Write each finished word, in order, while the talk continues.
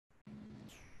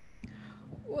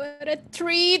What a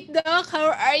treat, Doc.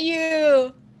 How are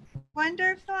you?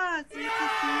 Wonderful. It's nice to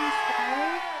see you,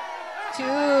 Sky.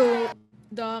 Too,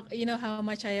 Doc. You know how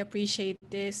much I appreciate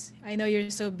this. I know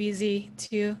you're so busy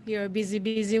too. You're a busy,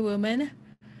 busy woman.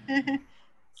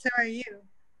 So are you.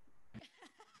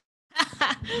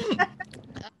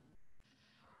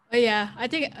 Oh yeah, I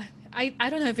think I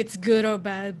don't know if it's good or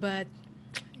bad, but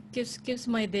gives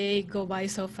my day go by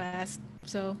so fast.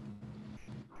 So,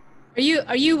 are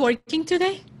you working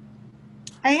today?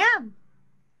 I am.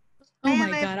 I Oh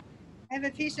am. my God. I have a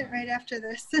patient right after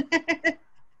this. Do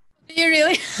you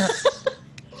really?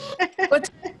 What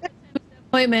time is the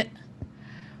appointment?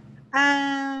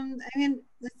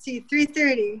 Let's see,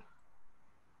 3:30.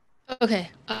 Okay.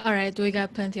 All right. We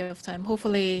got plenty of time.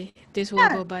 Hopefully this will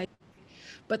go Yeah. by.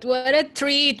 But what a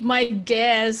treat, my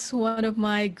guest, one of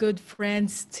my good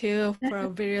friends too, for a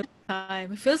very long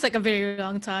time. It feels like a very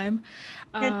long time.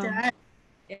 It Um, does.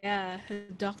 yeah,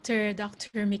 Dr.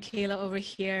 Mikaila over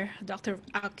here, Doctor of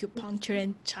Acupuncture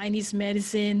and Chinese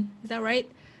medicine. Is that right?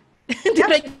 Did Yep,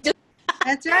 I just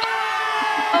that's right.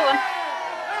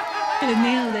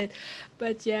 nailed it?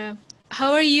 But yeah,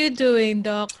 how are you doing,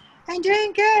 Doc? I'm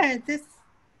doing good. This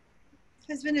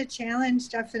has been a challenge,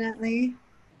 definitely.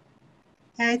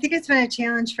 And I think it's been a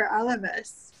challenge for all of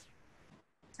us.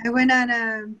 I went on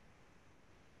a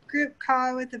group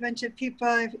call with a bunch of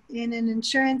people in an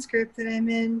insurance group that I'm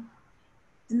in,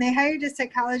 and they hired a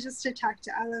psychologist to talk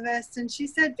to all of us. And she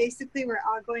said basically we're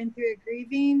all going through a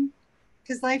grieving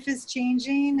because life is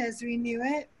changing as we knew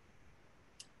it,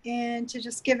 and to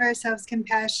just give ourselves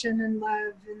compassion and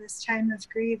love in this time of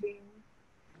grieving.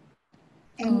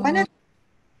 And Oh,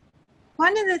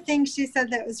 one of the things she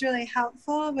said that was really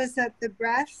helpful was that the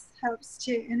breath helps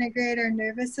to integrate our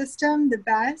nervous system the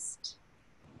best.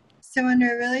 So when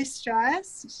we're really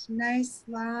stressed, nice,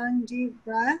 long, deep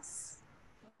breaths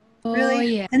oh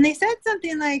really. yeah. And they said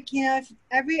something like, if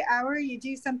every hour you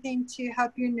do something to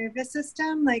help your nervous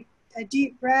system, like a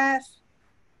deep breath,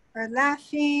 or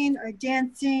laughing, or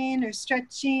dancing, or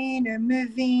stretching, or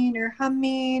moving, or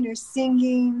humming, or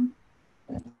singing,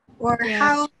 or Yeah.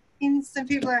 howling. Some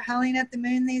people are howling at the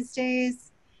moon these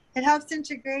days. It helps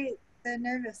integrate the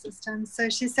nervous system. So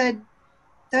she said,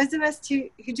 those of us who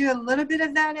do a little bit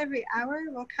of that every hour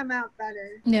will come out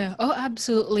better. Yeah. Oh,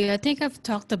 absolutely. I think I've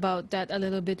talked about that a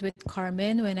little bit with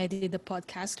Carmen when I did the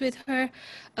podcast with her.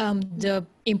 The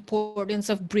importance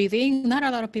of breathing. Not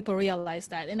a lot of people realize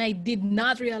that, and I did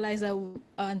not realize that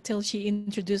until she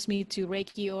introduced me to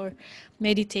Reiki or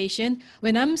meditation.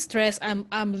 When I'm stressed,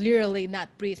 I'm literally not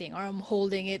breathing, or I'm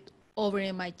holding it over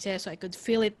in my chest so I could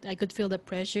feel it. I could feel the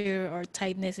pressure or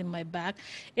tightness in my back.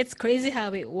 It's crazy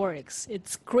how it works.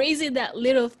 It's crazy that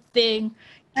little thing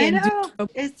I can do. know.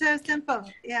 It's so simple.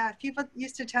 Yeah. People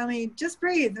used to tell me, just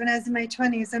breathe when I was in my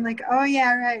 20s. I'm like, oh,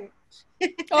 yeah, right.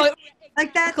 Oh,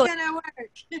 Like that's exactly. going to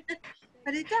work.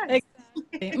 But it does.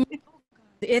 Exactly.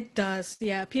 It does.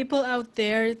 Yeah. People out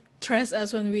there trust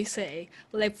us when we say,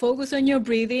 like, focus on your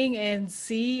breathing and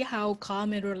see how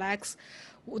calm and relaxed.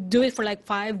 Do it for like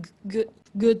good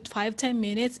 5-10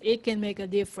 minutes. It can make a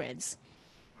difference.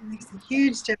 It makes a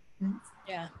huge difference.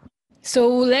 Yeah. So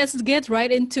let's get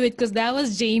right into it because that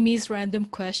was Jamie's random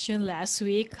question last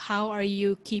week. How are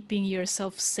you keeping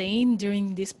yourself sane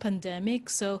during this pandemic?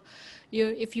 So,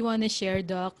 if you want to share,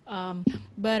 Doc,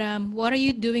 what are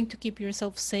you doing to keep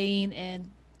yourself sane, and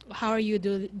how are you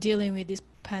dealing with these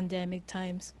pandemic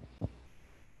times?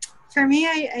 For me,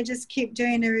 I just keep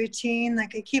doing a routine.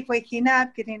 Like I keep waking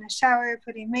up, getting a shower,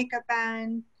 putting makeup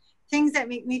on, things that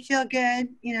make me feel good,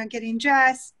 getting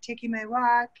dressed, taking my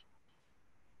walk.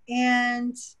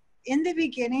 And in the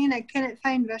beginning, I couldn't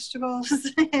find vegetables.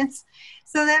 And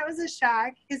so that was a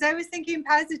shock because I was thinking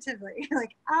positively,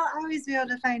 like I'll always be able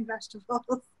to find vegetables.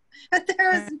 But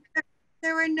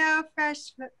there were no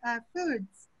fresh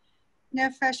foods, no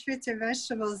fresh fruits or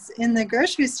vegetables in the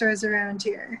grocery stores around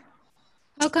here.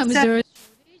 How come? Is So there a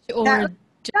shortage that or? was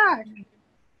a shock.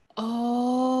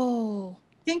 Oh,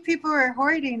 I think people were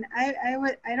hoarding. I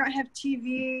don't have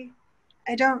TV.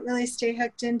 I don't really stay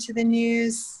hooked into the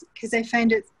news because I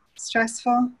find it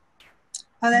stressful.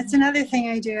 Oh, that's another thing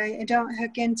I do. I don't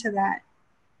hook into that.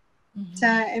 So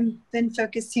I've been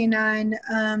focusing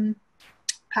on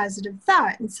positive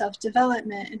thought and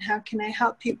self-development and how can I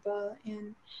help people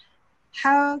and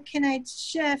how can I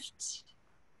shift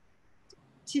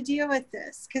to deal with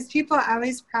this? Because people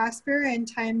always prosper in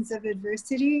times of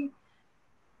adversity.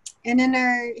 And in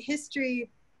our history,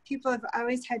 people have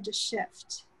always had to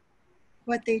shift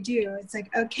what they do. It's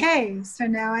like, okay, so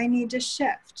now I need to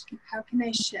shift. How can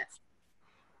I shift?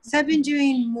 So I've been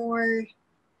doing more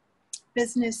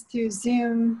business through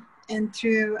Zoom and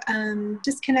through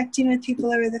just connecting with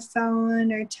people over the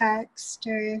phone or text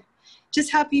or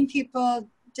just helping people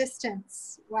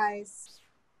distance wise.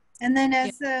 And then Yeah.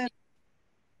 as the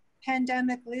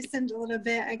pandemic loosened a little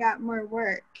bit, I got more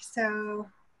work. So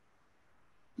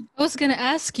I was gonna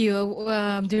ask you,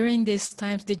 during these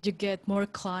times, did you get more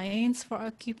clients for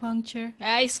acupuncture?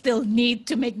 I still need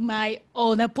to make my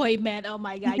own appointment. Oh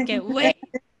my God, I can't wait.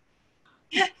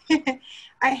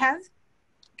 I have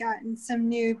gotten some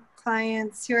new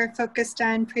clients who are focused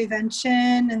on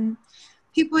prevention and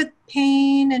people with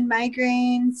pain and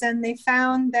migraines, and they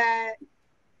found that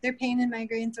their pain and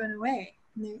migraines went away.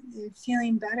 And they're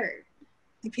feeling better.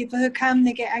 The people who come,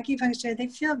 they get acupuncture, they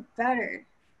feel better.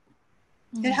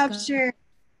 Oh It my helps God.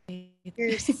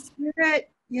 your spirit,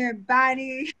 your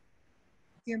body,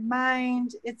 your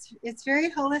mind. It's very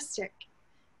holistic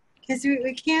because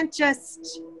we can't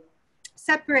just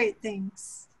separate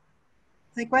things.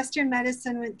 Like Western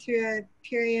medicine went through a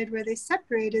period where they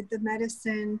separated the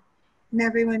medicine and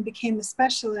everyone became a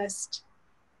specialist.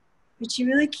 But you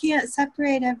really can't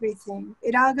separate everything.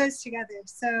 It all goes together.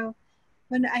 So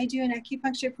when I do an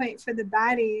acupuncture point for the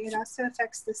body, it also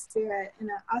affects the spirit and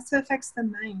it also affects the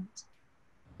mind.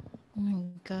 Oh my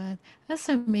God. That's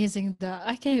amazing, though.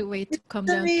 I can't wait to It's come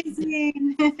down to the,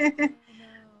 amazing.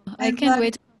 I I can't love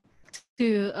wait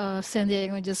to San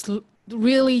Diego and just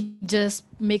really just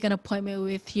make an appointment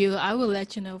with you. I will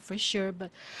let you know for sure.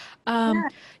 But um, yeah.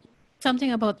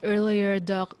 something about earlier,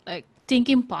 Doc, like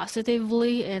thinking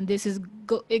positively, and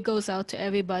it goes out to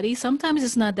everybody. Sometimes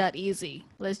it's not that easy.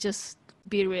 Let's just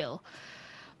be real.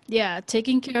 Yeah,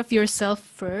 taking care of yourself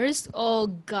first. Oh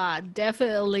God,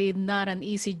 definitely not an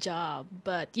easy job,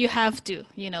 but you have to.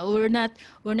 We're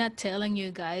not telling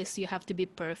you guys you have to be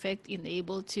perfect and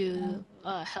able to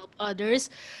help others.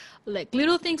 Like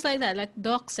little things like that, like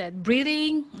Doc said,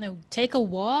 breathing, take a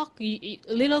walk,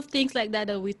 little things like that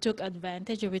that we took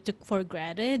advantage or we took for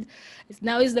granted.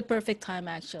 Now is the perfect time,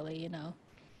 actually.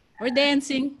 We're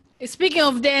dancing. Speaking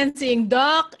of dancing,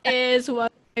 Doc is one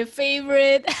of my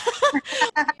favorite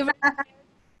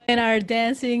in our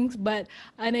dancings, but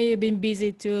I know you've been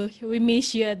busy too. We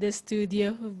miss you at the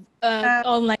studio, Uh,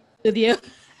 online studio.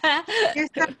 you're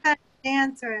so fun to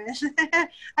dance with.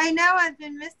 I know I've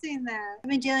been missing that. I've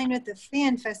been dealing with the flea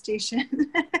infestation.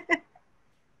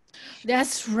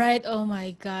 That's right. Oh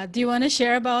my God. Do you want to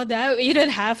share about that? You don't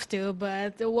have to,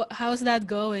 but how's that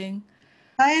going?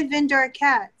 I have indoor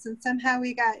cats, and somehow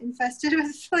we got infested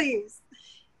with fleas.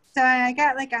 So I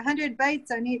got like 100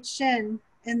 bites on each shin,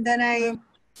 and then Um,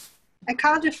 I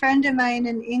called a friend of mine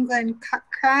in England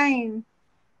crying.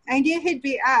 I knew he'd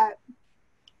be up.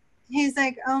 He's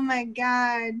like, "Oh my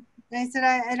God." And I said,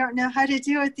 I don't know how to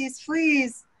deal with these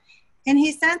fleas. And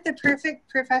he sent the perfect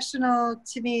professional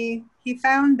to me. He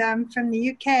found them from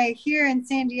the UK here in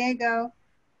San Diego,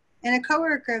 and a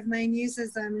coworker of mine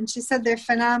uses them, and she said they're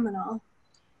phenomenal.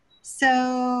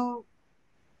 So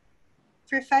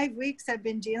for 5 weeks, I've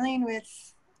been dealing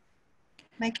with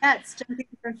my cats jumping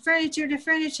from furniture to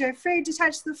furniture, afraid to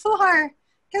touch the floor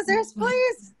because there's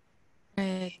fleas.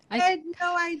 right. I had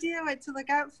no idea what to look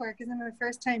out for because I'm a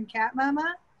first-time cat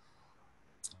mama.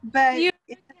 But You,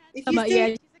 if you mama, yeah,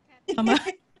 see she's a cat mama.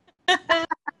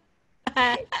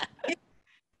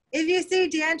 if you see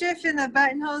dandruff in the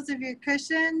buttonholes of your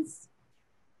cushions,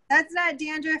 that's not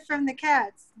dandruff from the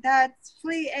cats. That's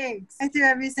flea eggs. I threw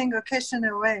every single cushion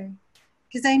away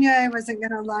because I knew I wasn't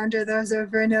going to launder those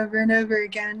over and over and over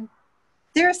again.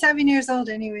 They were 7 years old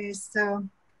anyways, so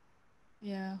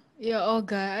Yeah. Yeah. Oh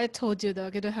God, I told you,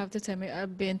 dog. You don't have to tell me.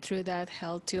 I've been through that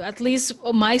hell too. At least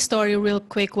my story, real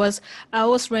quick, was I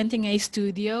was renting a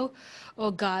studio.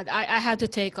 Oh God, I had to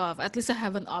take off. At least I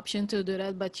have an option to do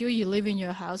that. But you live in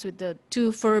your house with the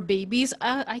two fur babies.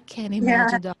 I can't yeah.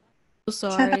 imagine that. So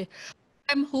sorry.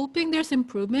 I'm hoping there's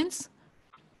improvements.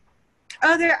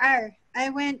 Oh, there are. I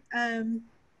went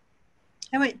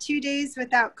 2 days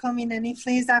without combing any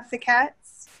fleas off the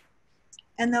cats,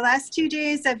 and the last 2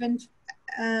 days I've been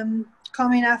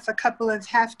combing off a couple of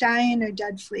half dying or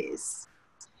dead fleas.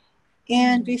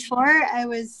 And before I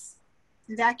was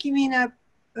vacuuming up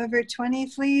over 20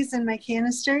 fleas in my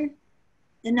canister,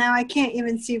 and now I can't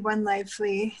even see one live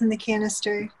flea in the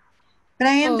canister. But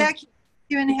I am Oh, vacuuming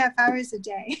 2.5 hours a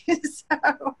day,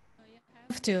 so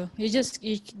have to. You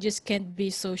just can't be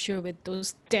so sure with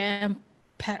those damn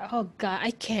oh God,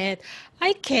 I can't. I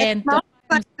it's can't. most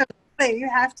like the flea. You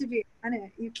have to be on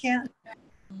it. You can't.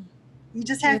 You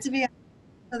just have It, to be on it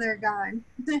until they're gone.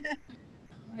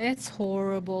 it's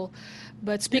horrible.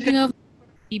 But speaking of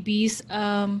babies,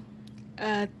 do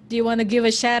you want to give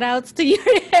a shout out to your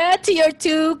to your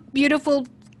two beautiful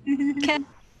cats?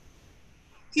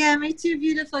 Yeah, my two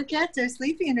beautiful cats are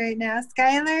sleeping right now,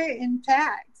 Skylar and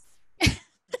Pax.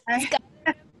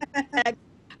 I,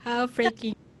 How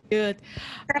freaking good.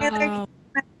 Skylar, Um,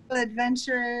 my little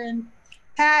adventurer, and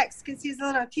Pax, because he's a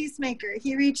little peacemaker.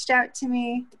 He reached out to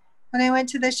me when I went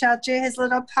to the shelter. His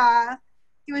little paw,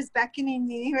 he was beckoning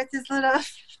me with his little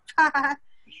paw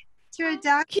to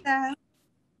adopt them.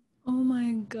 oh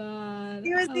my God.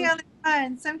 He was the How only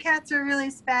one. Some cats were really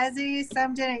spazzy,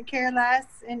 some didn't care less,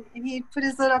 and he put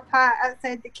his little paw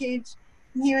outside the cage,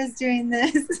 and he was doing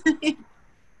this. And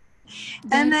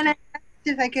that then I asked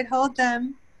if I could hold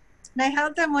them. And I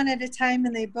held them one at a time,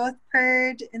 and they both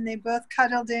purred and they both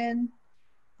cuddled in.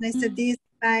 And I said, "These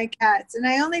are my cats." And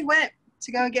I only went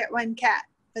to go get one cat,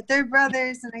 but they're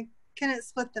brothers, and I couldn't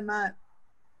split them up.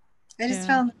 I just yeah.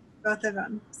 fell in love with both of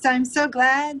them. So I'm so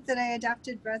glad that I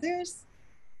adopted brothers,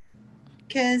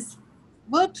 because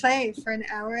we'll play for an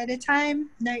hour at a time,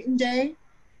 night and day,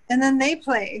 and then they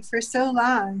play for so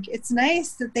long. It's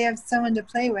nice that they have someone to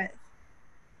play with.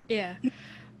 Yeah.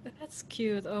 That's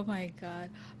cute. Oh my God.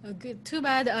 Good. Too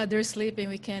bad they're sleeping.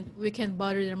 We can't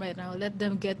bother them right now. Let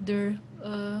them get their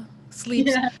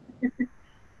sleeps. Yeah.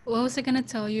 What was I gonna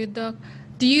tell you, Doc?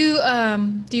 Do you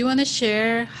want to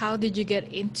share how did you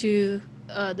get into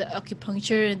the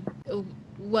acupuncture and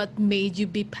what made you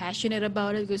be passionate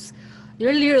about it? Because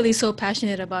you're literally so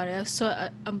passionate about it. So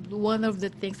one of the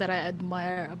things that I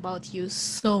admire about you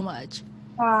so much.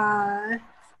 Aw,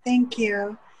 thank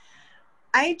you.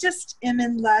 I just am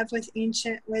in love with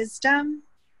ancient wisdom.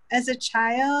 As a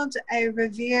child, I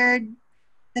revered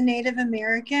the Native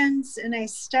Americans, and I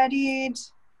studied,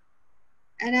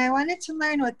 and I wanted to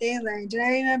learn what they learned. And I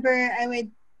remember I would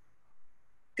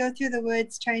go through the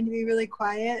woods trying to be really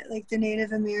quiet, like the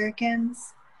Native Americans,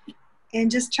 and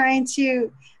just trying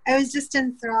to, I was just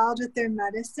enthralled with their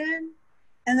medicine.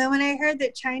 And then when I heard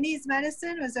that Chinese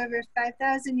medicine was over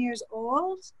 5,000 years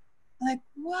old, I'm like,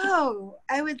 whoa,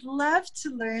 I would love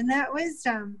to learn that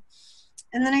wisdom.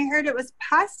 And then I heard it was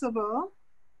possible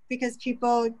because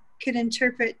people could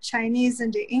interpret Chinese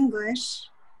into English,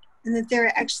 and that they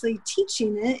were actually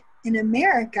teaching it in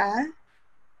America.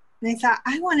 And I thought,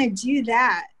 I want to do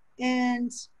that.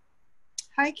 And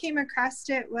how I came across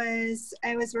it was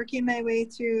I was working my way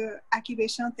through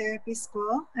occupational therapy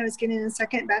school. I was getting a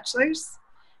second bachelor's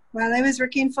while I was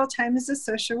working full time as a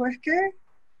social worker.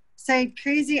 So I had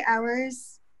crazy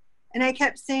hours, and I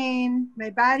kept saying,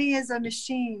 my body is a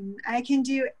machine. I can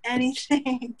do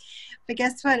anything. But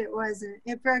guess what? It wasn't.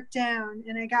 It broke down,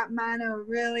 and I got mono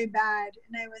really bad,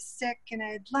 and I was sick, and I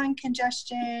had lung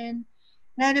congestion,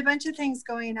 and I had a bunch of things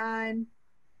going on.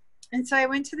 And so I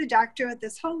went to the doctor with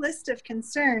this whole list of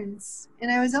concerns, and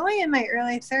I was only in my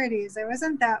early 30s. I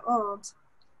wasn't that old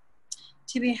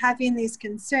to be having these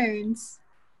concerns.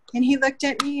 And he looked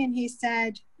at me and he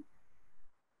said,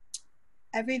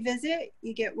 every visit,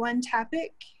 you get one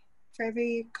topic. For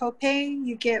every copay,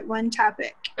 you get one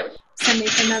topic. So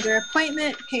make another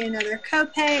appointment, pay another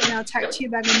copay, and I'll talk to you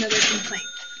about another complaint.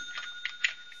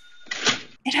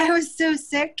 And I was so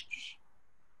sick,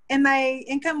 and my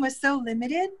income was so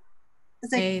limited. I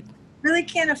was like, Right. really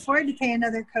can't afford to pay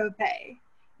another copay.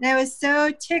 And I was so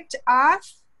ticked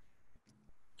off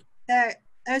that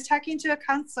I was talking to a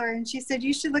counselor, and she said,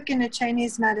 you should look into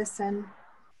Chinese medicine.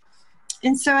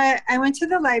 And so I went to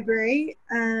the library.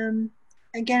 Again,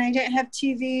 I didn't have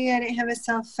TV, I didn't have a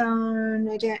cell phone,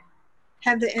 I didn't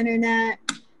have the internet.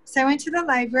 So I went to the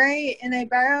library and I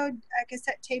borrowed a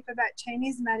cassette tape about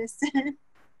Chinese medicine.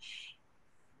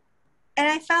 And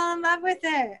I fell in love with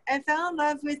it. I fell in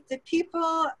love with the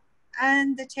people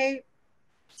on the tape.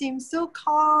 Seemed so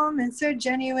calm and so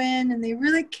genuine, and they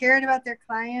really cared about their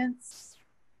clients.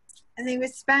 And they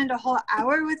would spend a whole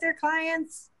hour with their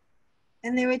clients,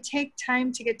 and they would take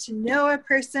time to get to know a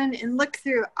person and look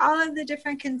through all of the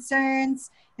different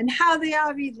concerns and how they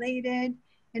all related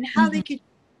and how they could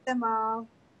use them all.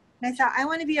 And I thought, I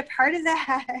want to be a part of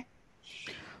that.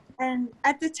 And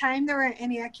at the time, there weren't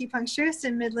any acupuncturists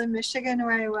in Midland, Michigan,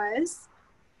 where I was.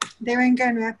 They were in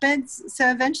Grand Rapids. So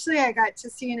eventually I got to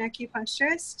see an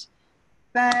acupuncturist.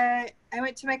 But I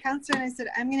went to my counselor and I said,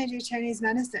 I'm going to do Chinese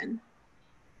medicine.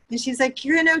 And she's like,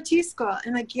 you're in OT school.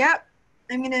 I'm like, yep.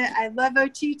 I love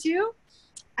OT too.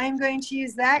 I'm going to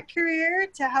use that career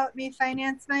to help me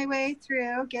finance my way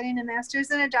through getting a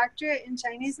master's and a doctorate in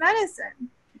Chinese medicine.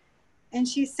 And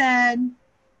she said,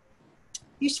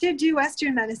 you should do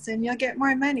Western medicine. You'll get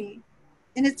more money.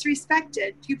 And it's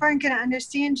respected. People aren't going to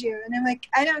understand you. And I'm like,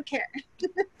 I don't care.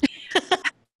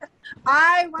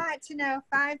 I want to know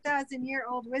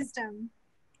 5,000-year-old wisdom,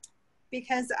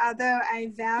 because although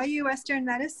I value Western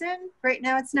medicine, right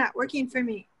now it's not working for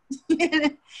me.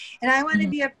 And I want to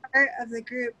Mm, be a part of the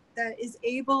group that is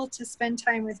able to spend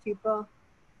time with people,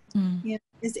 mm. you know,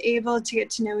 is able to get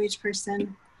to know each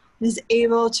person, is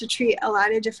able to treat a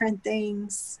lot of different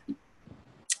things.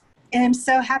 And I'm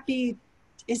so happy.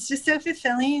 It's just so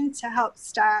fulfilling to help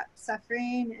stop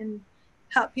suffering and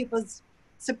help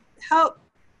help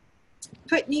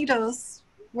put needles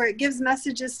where it gives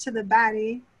messages to the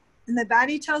body, and the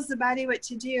body tells the body what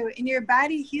to do, and your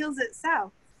body heals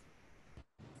itself.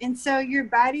 And so your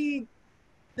body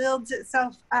builds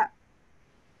itself up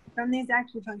from these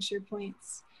acupuncture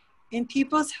points, and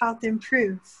people's health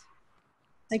improves.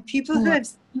 Like people who Wow. have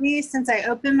seen me since I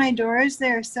opened my doors,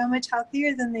 they are so much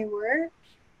healthier than they were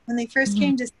when they first Mhm.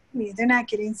 came to see me. They're not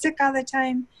getting sick all the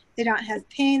time. They don't have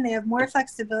pain. They have more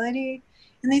flexibility.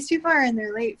 And these people are in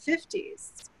their late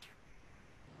 50s.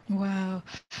 Wow.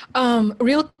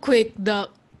 Real quick,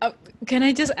 can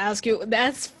I just ask you?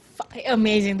 That's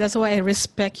amazing. That's why I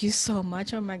respect you so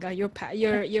much. Oh my God, you're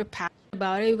passionate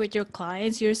about it with your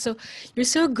clients. You're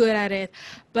so good at it.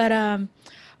 But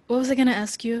what was I gonna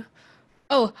ask you?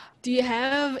 Oh, do you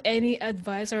have any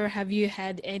advice or have you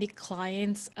had any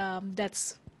clients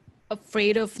that's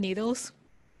afraid of needles?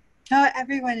 Oh,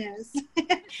 everyone is.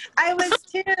 I was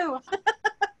too.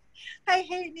 I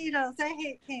hate needles. I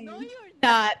hate No, pain. you're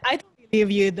not. I don't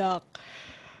believe you, Doc.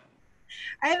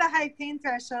 I have a high pain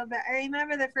threshold, but I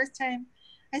remember the first time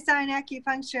I saw an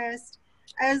acupuncturist,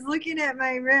 I was looking at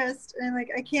my wrist and I'm like,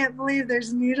 I can't believe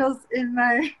there's needles in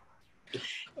my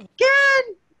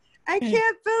skin. I Okay.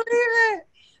 can't believe it.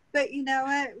 But you know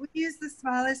what? We use the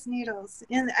smallest needles.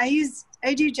 And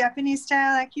I do Japanese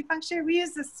style acupuncture. We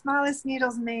use the smallest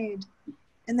needles made.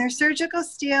 And they're surgical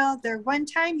steel, they're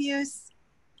one-time use,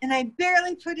 and I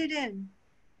barely put it in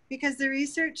because the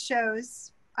research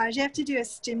shows all you have to do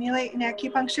is stimulate an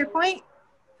acupuncture point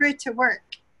for it to work.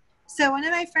 So one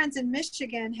of my friends in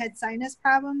Michigan had sinus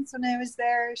problems when I was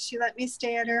there. She let me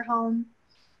stay at her home.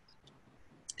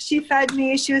 She fed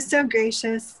me. She was so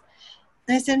gracious.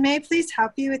 And I said, may I please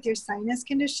help you with your sinus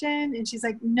condition? And she's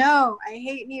like, no, I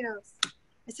hate needles.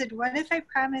 I said, what if I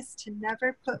promise to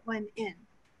never put one in?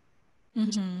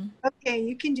 And she Mm-hmm. said, okay,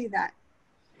 you can do that.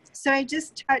 So I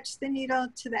just touched the needle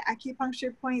to the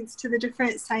acupuncture points, to the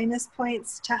different sinus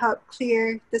points to help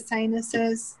clear the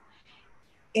sinuses.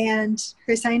 And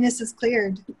her sinuses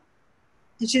cleared.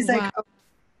 And she's like, Wow. oh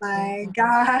my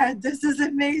God, this is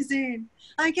amazing.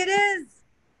 Like it is.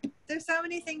 There's so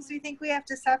many things we think we have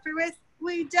to suffer with.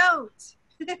 We don't.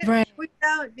 Right. We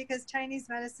don't because Chinese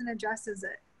medicine addresses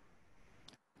it.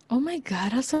 Oh my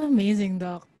God, that's amazing,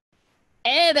 Doc.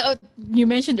 And you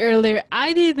mentioned earlier,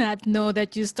 I did not know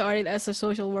that you started as a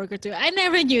social worker too. I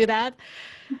never knew that.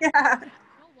 Yeah.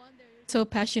 So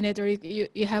passionate, or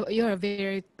you're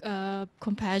very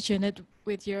compassionate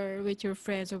with your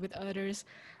friends or with others.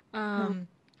 Um,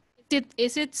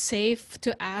 is it safe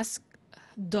to ask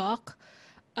Doc,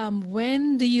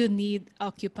 when do you need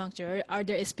acupuncture? Are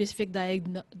there a specific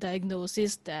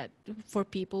diagnosis that for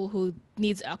people who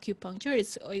needs acupuncture?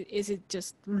 Is it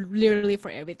just literally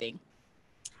for everything?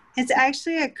 It's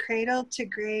actually a cradle to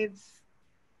grave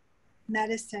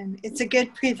medicine. It's a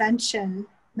good prevention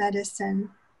medicine.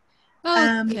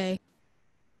 Um, Okay.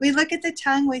 we look at the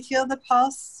tongue, we feel the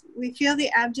pulse, we feel the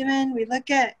abdomen, we look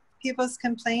at people's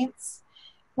complaints.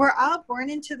 We're all born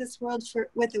into this world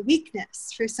with a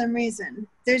weakness for some reason.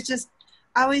 There's just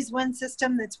always one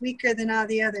system that's weaker than all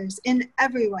the others in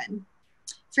everyone.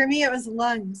 For me, it was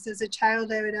lungs. As a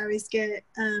child, I would always get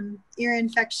ear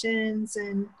infections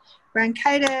and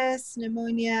bronchitis,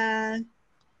 pneumonia,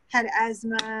 had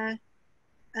asthma.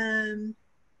 Um,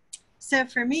 So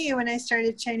for me, when I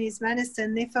started Chinese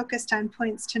medicine, they focused on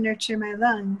points to nurture my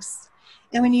lungs.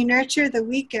 And when you nurture the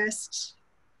weakest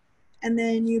and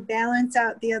then you balance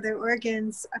out the other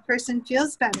organs, a person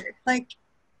feels better. Like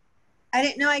I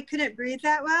didn't know I couldn't breathe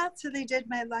that well, so they did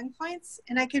my lung points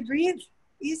and I could breathe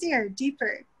easier,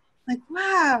 deeper. Like,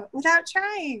 wow, without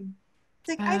trying. It's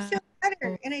like I Wow. feel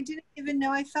better and I didn't even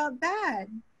know I felt bad.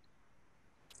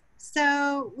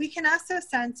 So we can also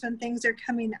sense when things are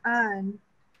coming on.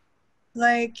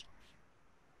 Like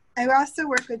I also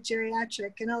work with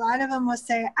geriatric, and a lot of them will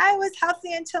say, I was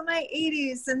healthy until my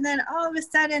 80s, and then all of a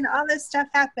sudden, all this stuff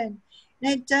happened.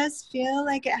 And it does feel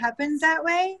like it happens that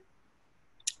way.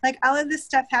 Like all of this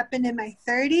stuff happened in my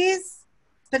 30s,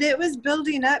 but it was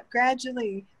building up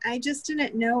gradually. I just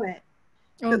didn't know it.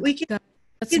 Oh But God, we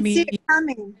that's can see me. it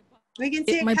coming. We can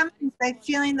see it My coming by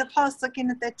feeling the pulse, looking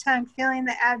at the tongue, feeling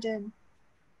the abdomen.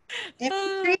 If we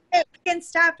uh, treat it, we can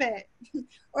stop it.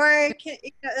 Or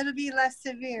it'll be less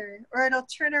severe, or it'll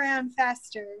turn around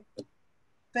faster.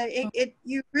 But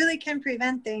you really can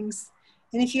prevent things.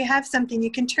 And if you have something, you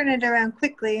can turn it around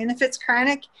quickly. And if it's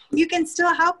chronic, you can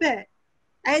still help it.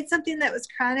 I had something that was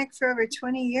chronic for over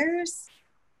 20 years.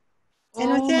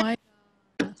 And Oh my.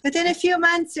 within a few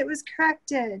months, it was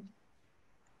corrected.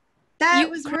 That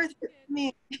was worth it to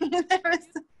me.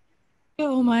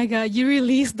 Oh my God, you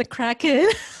released the Kraken.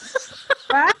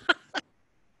 What?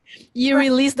 You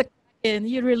released the Kraken.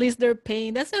 You released their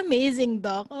pain. That's amazing,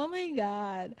 Doc. Oh my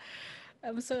God.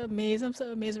 I'm so amazed. I'm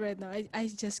so amazed right now. I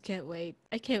just can't wait.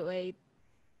 I can't wait.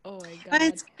 Oh my But God.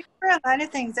 it's good for a lot of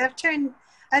things.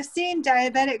 I've seen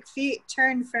diabetic feet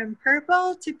turn from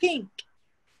purple to pink.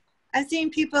 I've seen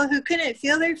people who couldn't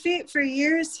feel their feet for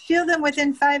years feel them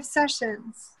within 5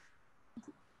 sessions.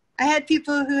 I had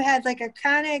people who had like a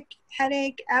chronic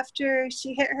headache after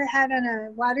she hit her head on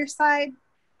a water slide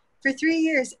for 3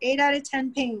 years, 8 out of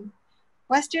 10 pain.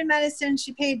 Western medicine,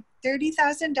 she paid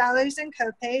 $30,000 in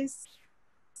copays,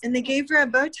 and they gave her a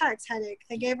Botox headache.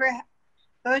 They gave her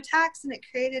Botox and it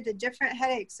created a different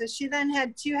headache. So she then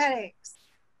had 2 headaches.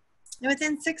 And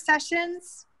within 6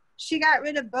 sessions, she got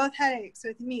rid of both headaches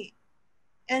with me.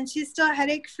 And she's still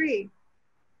headache free.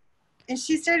 And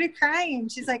she started crying.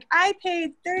 She's like, I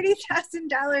paid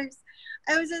 $30,000.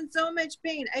 I was in so much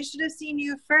pain. I should have seen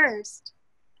you first.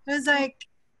 It was like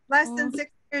less than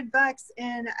 $600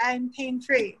 and I'm pain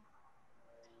free.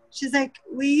 She's like,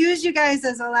 we use you guys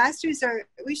as a last resort.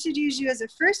 We should use you as a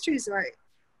first resort.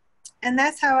 And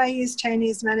that's how I use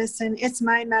Chinese medicine. It's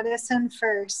my medicine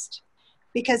first.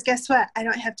 Because guess what? I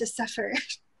don't have to suffer.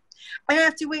 I don't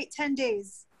have to wait 10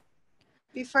 days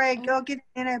before I go get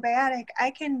an antibiotic.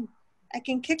 I can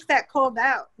kick that cold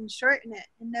out and shorten it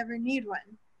and never need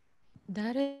one.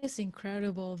 That is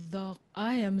incredible, Doc.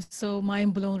 I am so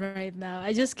mind blown right now.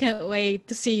 I just can't wait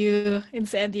to see you in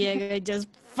San Diego. I just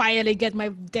finally get my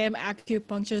damn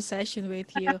acupuncture session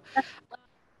with you.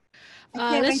 I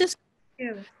can't Let's wait just,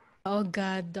 to. oh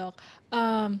God, Doc.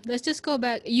 Let's just go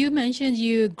back. You mentioned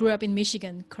you grew up in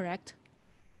Michigan, correct?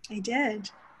 I did.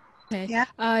 Okay. Yeah.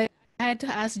 I had to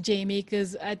ask Jamie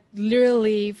because I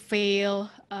literally fail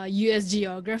US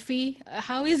geography.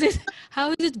 How is it?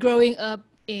 How is it growing up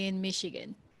in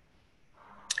Michigan?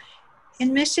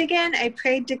 In Michigan, I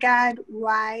prayed to God,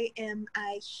 why am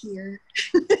I here?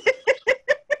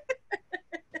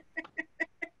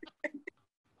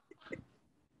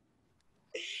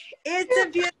 It's a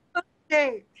beautiful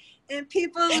state, and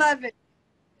people love it,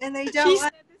 and they don't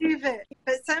want to leave it.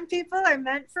 But some people are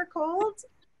meant for cold,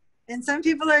 and some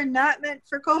people are not meant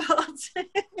for cold.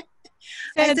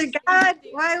 I said, God,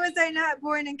 why was I not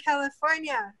born in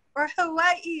California or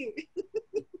Hawaii?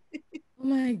 Oh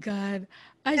my God.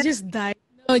 I just died.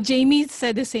 No, Jamie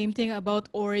said the same thing about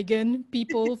Oregon.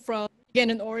 People from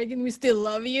Oregon and Oregon, we still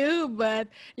love you, but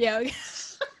yeah.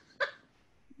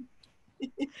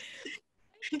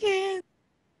 I can't.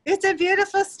 It's a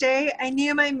beautiful state. I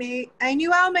knew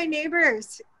all my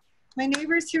neighbors. My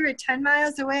neighbors who were 10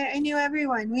 miles away, I knew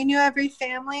everyone. We knew every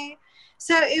family.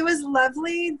 So it was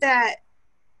lovely that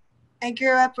I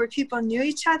grew up where people knew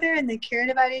each other and they cared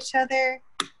about each other.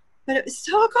 But it was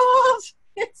so cold.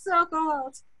 It's so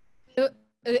cold.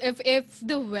 If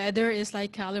the weather is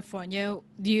like California,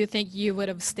 do you think you would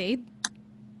have stayed?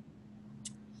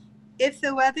 If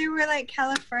the weather were like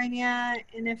California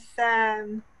and if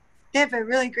they have a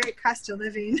really great cost of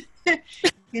living,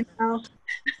 you know.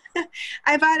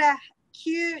 I bought a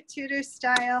cute Tudor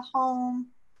style home,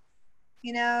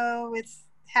 you know, with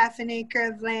half an acre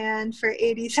of land for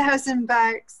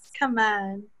 $80,000. Come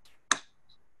on.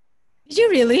 Did you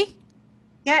really?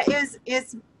 Yeah,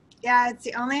 it's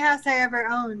the only house I ever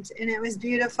owned, and it was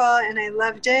beautiful and I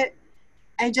loved it.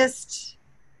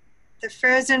 The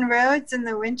frozen roads in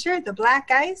the winter, the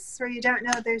black ice where you don't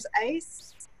know there's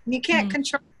ice, and you can't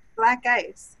control black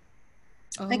ice.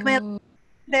 Like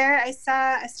there, I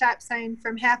saw a stop sign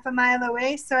from half a mile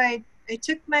away, so I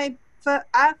took my foot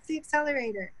off the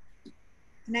accelerator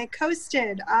and I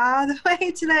coasted all the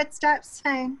way to that stop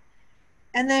sign.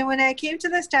 And then when I came to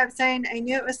the stop sign, I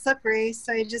knew it was slippery,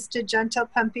 so I just did gentle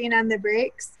pumping on the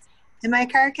brakes, and my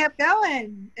car kept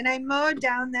going, and I mowed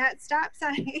down that stop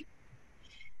sign.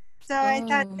 So I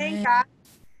thought, thank God,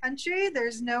 country,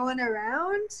 there's no one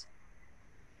around.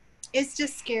 It's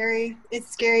just scary.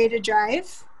 It's scary to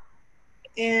drive.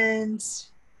 And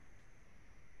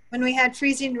when we had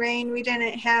freezing rain, we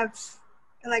didn't have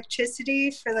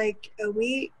electricity for like a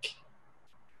week.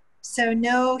 So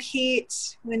no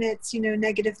heat when it's,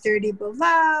 negative 30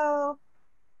 below.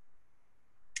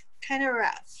 Kind of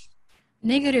rough.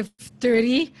 Negative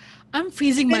 30? I'm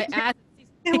freezing my ass.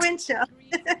 Wind chill.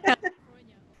 Oh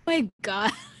my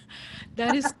God.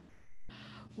 That is,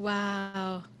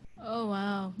 wow. Oh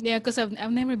wow. Yeah, because I've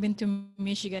never been to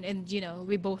Michigan, and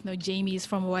we both know Jamie's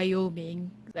from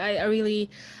Wyoming.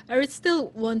 I still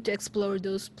want to explore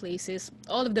those places.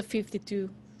 All of the 52,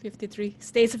 53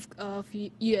 states of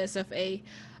US of A.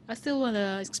 I still want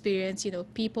to experience,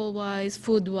 people wise,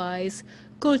 food wise,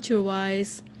 culture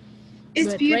wise.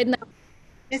 It's But right beautiful. now,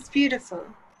 It's beautiful.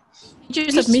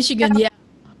 features You of should Michigan, go, yeah.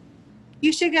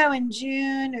 you should go in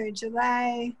June or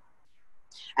July.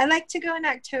 I like to go in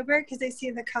October because I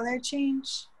see the color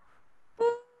change.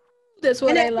 That's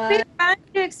And what I it would be like. fun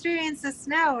to experience the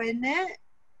snow, isn't it?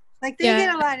 Like they Yeah.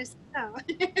 get a lot of snow.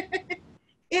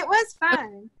 It was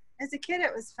fun. As a kid,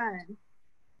 it was fun.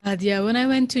 Yeah, when I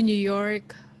went to New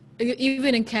York,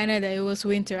 even in Canada, it was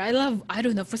winter. I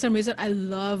don't know, for some reason, I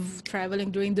love traveling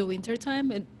during the winter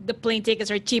time. And the plane tickets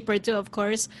are cheaper too, of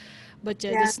course. But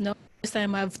yeah, the Yeah. snow, first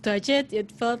time I've touched it,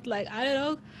 it felt like, I don't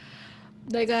know,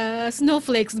 like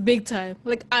snowflakes big time.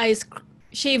 Like ice,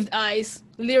 shaved ice,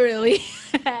 literally.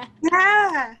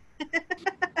 Yeah.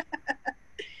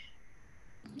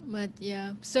 But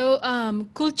yeah, so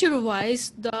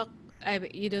culture-wise, Doc,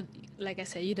 you don't, like I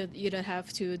said, you don't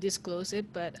have to disclose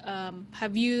it. But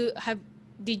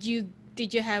did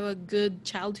you have a good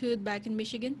childhood back in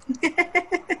Michigan?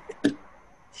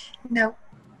 No,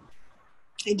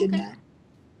 I did Okay, not.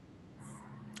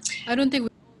 I don't think we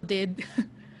all did.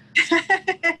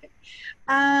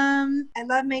 I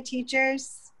love my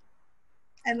teachers.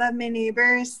 I love my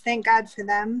neighbors. Thank God for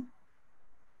them.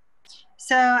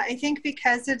 So I think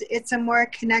because it's a more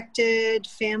connected,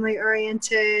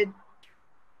 family-oriented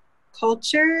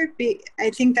culture, I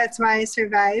think that's why I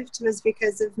survived was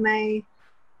because of my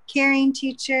caring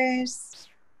teachers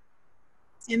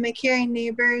and my caring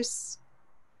neighbors.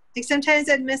 Like sometimes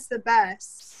I'd miss the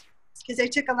bus because I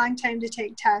took a long time to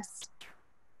take tests.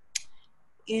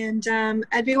 And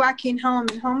I'd be walking home,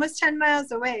 and home was 10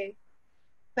 miles away.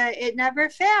 But it never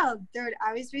failed. There would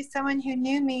always be someone who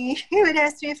knew me who would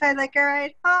ask me if I'd like a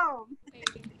ride home.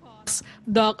 Pause.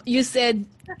 Doc, you said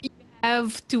you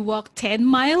have to walk 10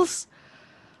 miles?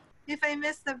 If I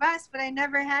missed the bus, but I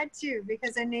never had to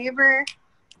because a neighbor,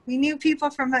 we knew people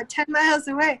from about 10 miles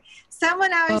away.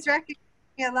 Someone Oh, always recognized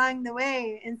me along the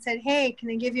way and said, "Hey, can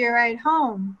I give you a ride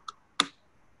home?"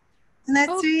 And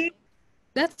that's oh, sweet.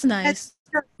 that's That's nice.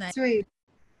 so Nice. sweet.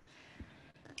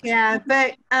 Yeah,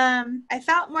 but I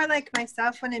felt more like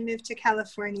myself when I moved to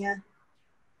California.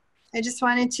 I just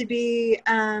wanted to be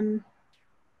in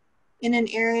an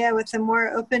area with a more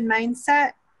open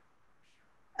mindset,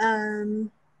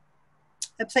 um,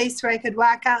 a place where I could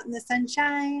walk out in the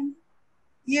sunshine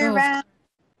year Oh, of round.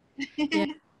 course. Yeah,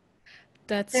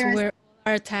 that's There was, where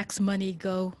all our tax money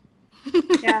go.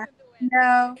 yeah,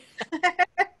 no,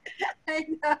 I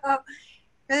know.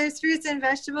 There's fruits and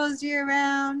vegetables year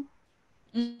round.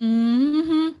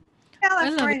 Hmm. I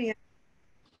love it. California,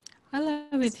 I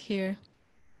love it here.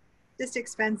 just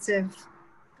expensive.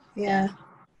 Yeah.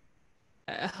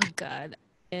 Yeah. Oh God.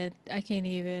 I can't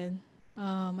even.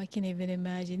 I can't even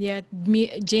imagine. Yeah,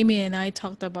 Jamie and I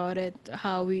talked about it,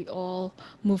 how we all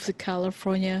moved to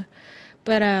California.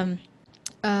 But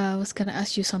I was gonna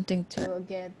ask you something too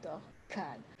again, though.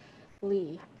 God,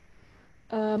 Lee.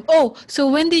 Oh, so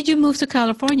when did you move to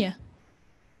California?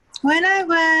 When I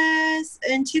was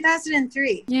in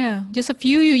 2003. Yeah, just a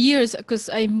few years, because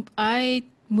I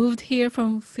moved here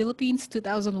from Philippines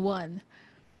 2001.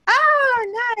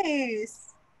 Oh,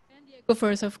 nice. San Diego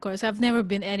first, of course. I've never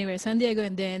been anywhere. San Diego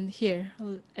and then here,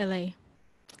 LA. It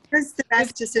was the We've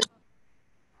best decision.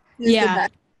 It was the Yeah,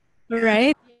 best. Yeah.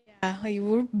 right? Yeah, like,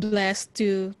 we're blessed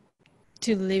to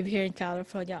live here in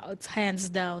California. It's hands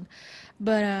down.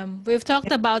 But we've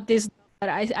talked about this, but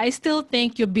I still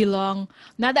think you belong.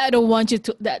 Not that I don't want you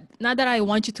to that not that I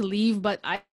want you to leave, but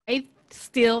I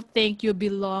still think you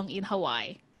belong in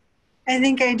Hawaii. I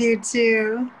think I do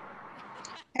too.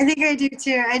 I think I do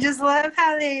too. I just love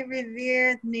how they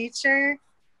revere nature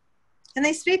and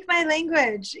they speak my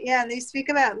language. Yeah, they speak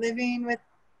about living with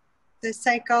the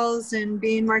cycles and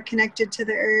being more connected to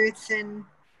the earth. And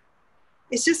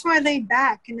it's just more laid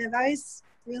back. And I've always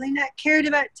really not cared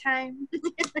about time.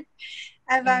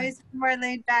 I've Yeah. always been more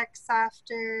laid back,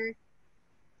 softer.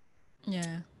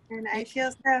 Yeah. And I Y-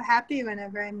 feel so happy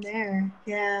whenever I'm there.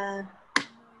 Yeah.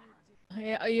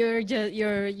 Yeah,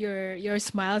 your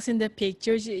smiles in the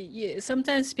pictures.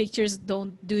 Sometimes pictures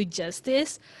don't do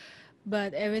justice,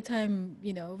 but every time,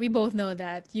 we both know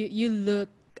that you look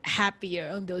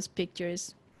happier on those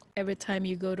pictures every time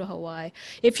you go to Hawaii.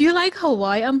 If you like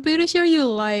Hawaii, I'm pretty sure you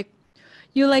like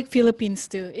Philippines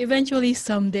too. Eventually,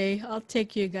 someday, I'll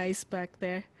take you guys back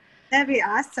there. That'd be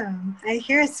awesome. I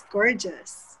hear it's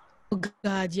gorgeous. Oh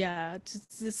God, yeah,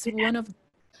 it's one of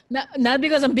Not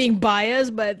because I'm being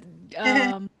biased, but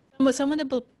some of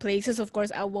the places, of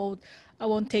course, I won't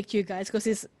take you guys because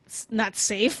it's not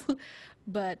safe.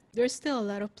 But there's still a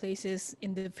lot of places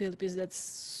in the Philippines that's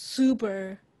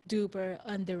super duper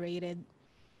underrated.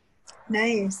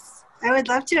 Nice. I would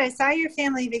love to. I saw your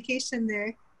family vacation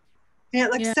there. And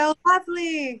it looks Yeah, so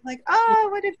lovely. Like, oh,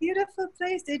 what a beautiful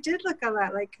place. It did look a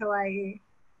lot like Hawaii.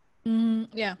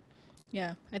 yeah,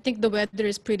 yeah. I think the weather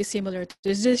is pretty similar.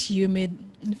 It's just humid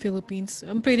in Philippines.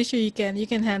 I'm pretty sure you can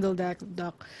handle that,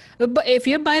 Doc. But if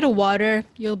you're by the water,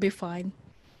 you'll be fine.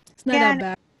 It's not Yeah, that and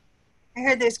bad. I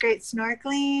heard there's great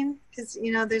snorkeling because,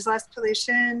 there's less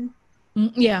pollution.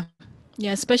 Yeah,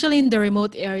 yeah. Especially in the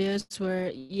remote areas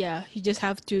where, yeah, you just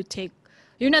have to take.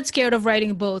 You're not scared of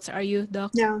riding boats, are you,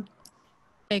 Doc? No.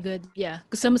 Okay, good. Yeah,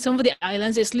 because some of the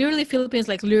islands, it's literally Philippines,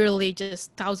 like literally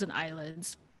just thousand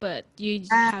islands, but you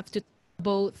Uh, have to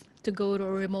boat to go to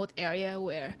a remote area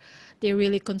where they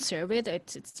really conserve it.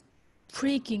 It's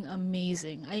freaking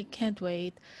amazing. I can't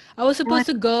wait. I was I went, supposed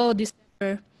to go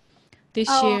December this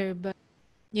oh, year, but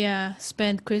yeah,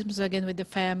 spend Christmas again with the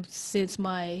fam since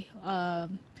my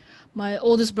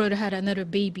oldest brother had another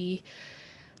baby,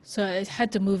 so I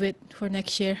had to move it for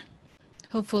next year.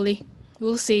 Hopefully,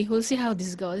 we'll see. We'll see how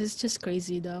this goes. It's just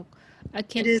crazy, dog. I it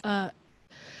can't. is.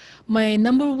 My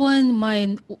number one,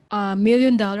 my $1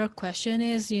 million question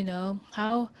is,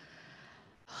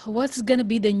 what's gonna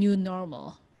be the new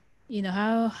normal?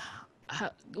 How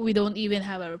we don't even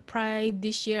have our pride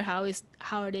this year. How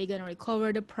are they gonna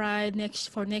recover the pride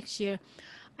next year?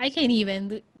 I can't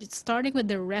even. It's starting with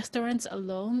the restaurants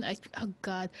alone. Oh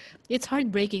God, it's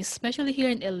heartbreaking, especially here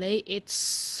in LA. It's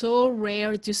so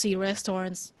rare to see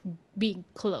restaurants being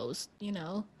closed.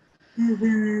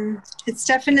 It's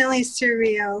definitely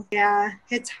surreal. Yeah,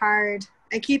 it's hard.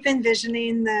 I keep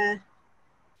envisioning the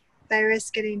virus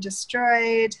getting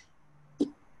destroyed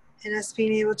and us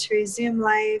being able to resume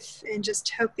life and just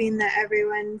hoping that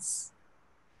everyone's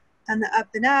on the up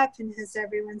and up and has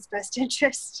everyone's best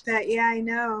interest. But yeah, I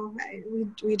know.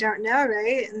 We don't know,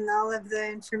 right? And all of the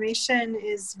information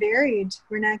is varied.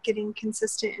 We're not getting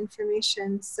consistent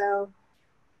information. So,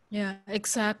 Yeah,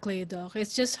 exactly, Doc.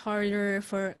 It's just harder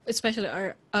for, especially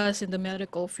us in the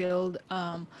medical field.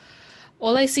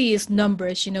 All I see is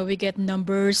numbers. We get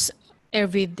numbers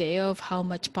every day of how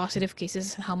much positive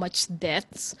cases, how much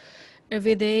deaths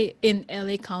every day in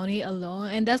LA County alone,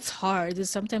 and that's hard.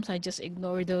 Sometimes I just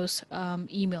ignore those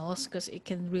emails because it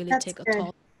can really that's take a good.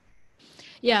 toll.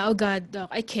 Yeah, oh God, Doc,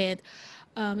 I can't.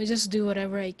 I just do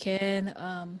whatever I can.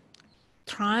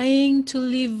 Trying to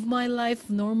live my life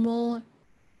normal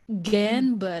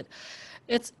again, but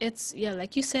it's yeah,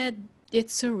 like you said,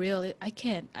 it's surreal. I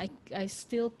can't. I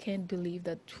still can't believe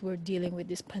that we're dealing with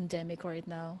this pandemic right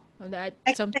now. And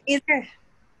I some can't either.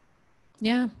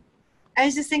 yeah, I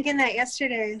was just thinking that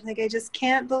yesterday. Like, I just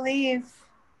can't believe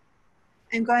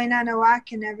I'm going on a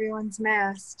walk and everyone's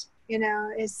masked. I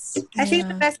think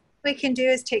the yeah, best we can do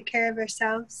is take care of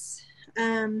ourselves.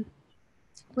 Um,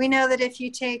 we know that if you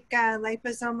take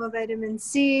liposomal vitamin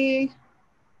C,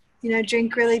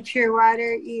 drink really pure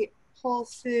water, eat whole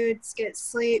foods, get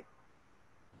sleep,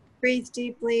 breathe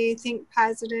deeply, think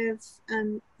positive,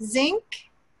 zinc,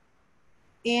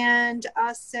 and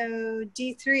also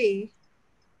D3.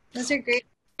 Those are great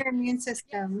for your immune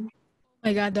system.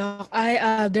 my God, Doc.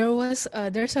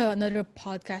 There's another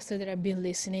podcaster that I've been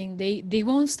listening. They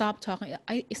won't stop talking.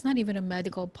 It's not even a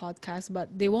medical podcast, but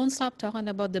they won't stop talking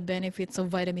about the benefits of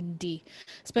vitamin D,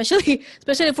 especially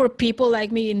for people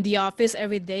like me in the office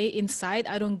every day inside.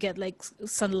 I don't get like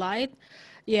sunlight.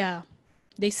 Yeah,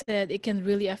 they said it can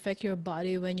really affect your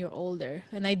body when you're older,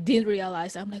 and I didn't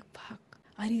realize. I'm like, fuck.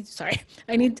 Sorry.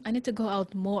 I need to go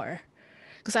out more.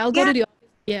 Because I'll go Yeah, to the office.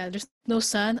 Yeah, there's no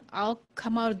sun. I'll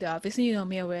come out of the office. And you know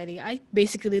me already. I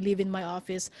basically live in my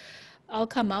office. I'll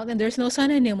come out and there's no sun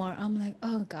anymore. I'm like,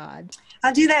 oh God.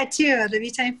 I'll do that too. There'll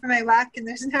be time for my walk and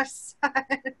there's no sun.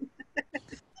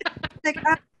 Like,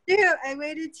 oh, shoot, I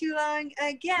waited too long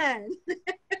again.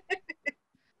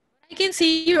 I can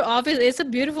see your office. It's a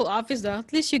beautiful office though.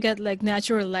 At least you get like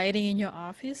natural lighting in your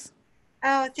office.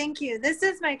 Oh, thank you. This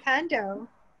is my condo.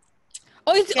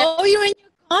 Yeah. You're in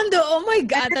your condo. Oh my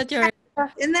God, that you're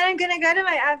And then I'm going to go to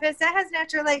my office. That has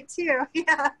natural light too.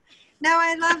 Yeah. Now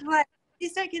I love light. At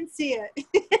least I can see it.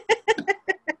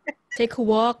 take a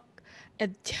walk.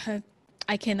 And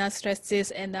I cannot stress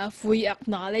this enough. We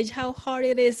acknowledge how hard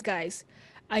it is, guys.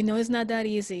 I know it's not that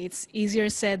easy. It's easier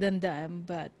said than done,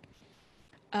 but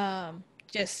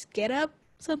just get up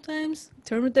sometimes,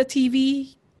 turn on the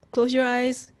TV, close your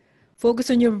eyes, focus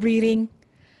on your breathing,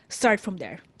 start from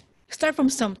there. Start from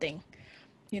something,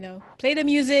 play the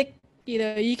music,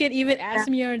 You can even ask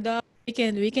me your dog. We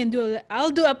can do. I'll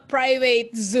do a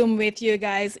private Zoom with you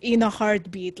guys in a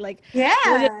heartbeat. Like,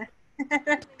 we'll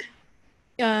just,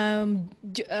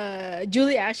 Yeah.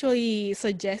 Julie actually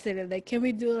suggested it. Like, can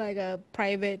we do like a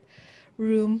private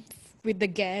room with the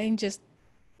gang, just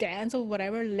dance or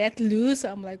whatever, let loose?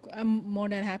 I'm like, I'm more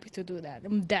than happy to do that.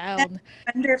 I'm That's down.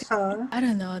 wonderful. I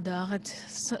don't know, Doc.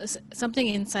 Something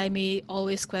inside me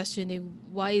always questioning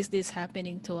why is this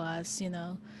happening to us,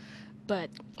 But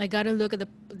I gotta look at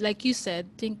like you said,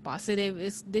 think positive.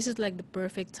 This is like the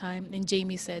perfect time, and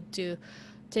Jamie said to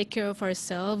take care of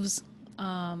ourselves,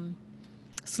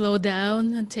 slow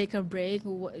down and take a break.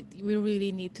 We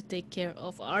really need to take care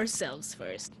of ourselves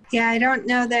first. Yeah, I don't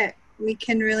know that we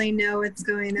can really know what's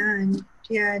going on.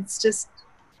 Yeah, it's just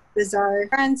bizarre.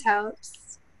 Friends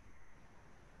helps.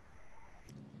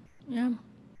 Yeah,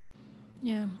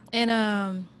 yeah,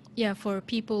 and yeah, for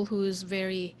people who's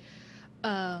very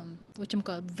what you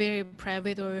call very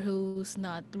private or who's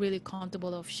not really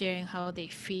comfortable of sharing how they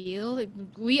feel,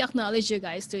 we acknowledge you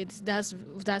guys too.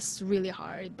 That's really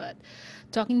hard, but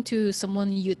talking to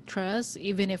someone you trust,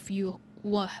 even if you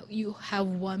have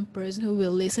one person who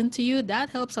will listen to you, that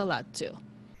helps a lot too.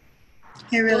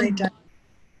 It really don't does. bo-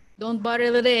 don't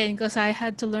bottle it in, because I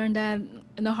had to learn that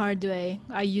in a hard way.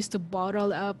 I used to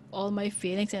bottle up all my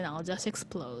feelings and I'll just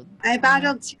explode. I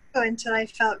bottled too until I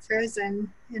felt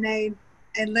frozen, and I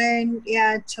learned,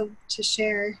 yeah, to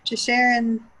share,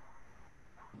 and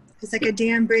it's like a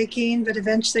dam breaking, but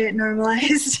eventually it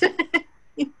normalized.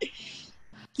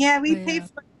 Yeah, we Oh pay yeah.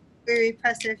 for we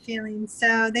repress our feelings.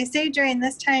 So they say during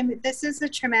this time, this is a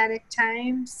traumatic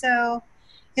time. So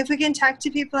if we can talk to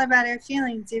people about our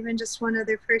feelings, even just one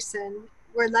other person,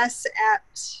 we're less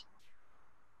apt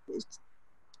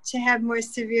to have more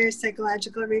severe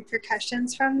psychological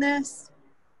repercussions from this.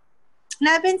 And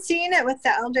I've been seeing it with the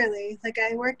elderly. Like,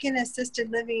 I work in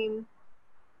assisted living,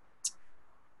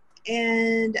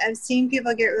 and I've seen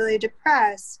people get really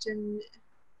depressed, and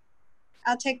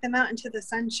I'll take them out into the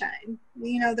sunshine.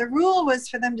 The rule was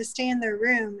for them to stay in their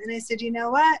room. And I said, you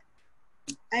know what?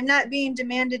 I'm not being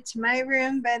demanded to my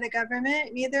room by the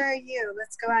government. Neither are you.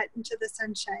 Let's go out into the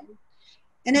sunshine.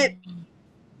 And it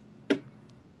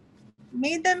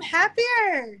made them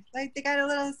happier. Like, they got a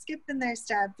little skip in their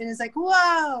step. And it's like,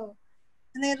 whoa.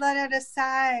 And they let out a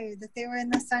sigh that they were in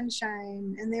the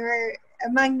sunshine and they were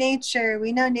among nature.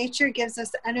 We know nature gives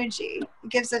us energy, it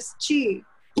gives us chi.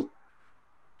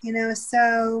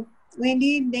 So we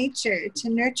need nature to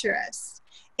nurture us.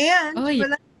 And Oh yeah. we're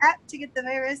less apt to get the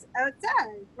virus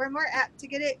outside. We're more apt to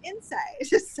get it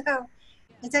inside. So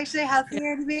it's actually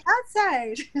healthier to be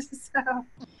outside. So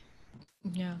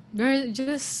Yeah, there's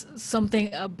just something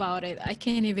about it. I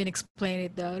can't even explain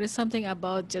it though. There's something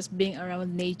about just being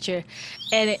around nature,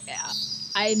 and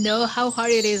I know how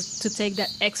hard it is to take that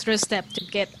extra step to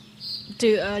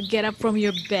get up from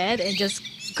your bed and just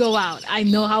go out. I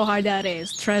know how hard that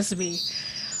is. Trust me.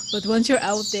 But once you're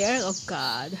out there, oh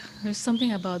God, there's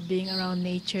something about being around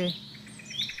nature,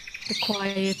 the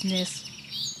quietness,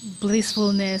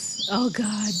 blissfulness. Oh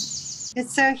God,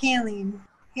 it's so healing.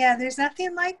 Yeah, there's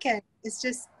nothing like it. It's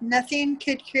just nothing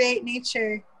could create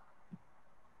nature.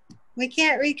 We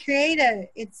can't recreate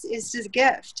it. It's just a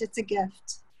gift. It's a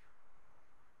gift.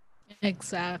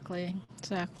 exactly,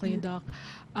 Doc.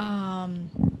 Um,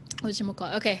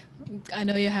 whatchamacallit? Okay, I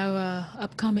know you have a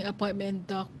upcoming appointment,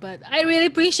 Doc, but I really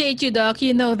appreciate you, Doc.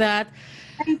 You know that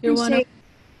I you're one of appreciate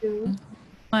you.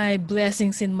 my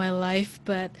blessings in my life.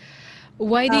 But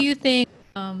why do Uh, you think?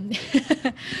 Um,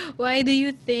 why do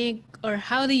you think, or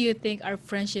how do you think our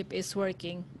friendship is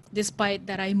working, despite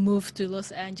that I moved to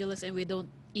Los Angeles and we don't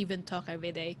even talk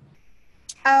every day?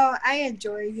 oh, I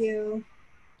adore you.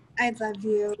 I love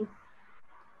you.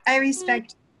 I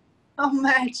respect you so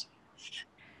much.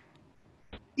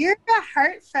 You're a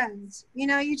heart friend.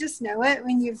 You just know it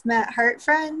when you've met heart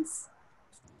friends.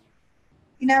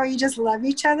 Where you just love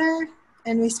each other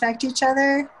and respect each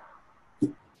other.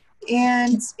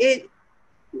 And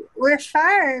we're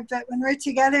far, but when we're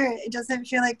together, it doesn't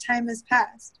feel like time has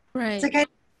passed. It's Right. like I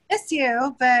miss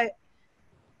you, but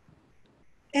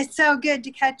it's so good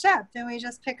to catch up, and we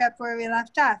just pick up where we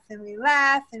left off, and we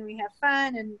laugh and we have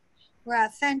fun, and we're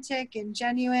authentic and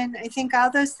genuine. I think all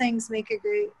those things make a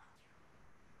great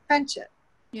friendship.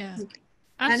 Yeah. Like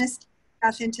Abs- honesty,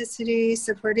 authenticity,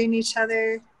 supporting each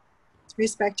other,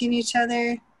 respecting each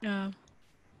other. uh,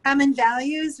 Common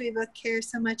values. We both care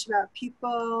so much about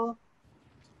people.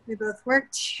 We both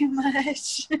work too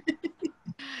much.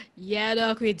 yeah,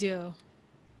 Doc, we do.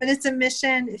 But it's a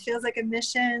mission. It feels like a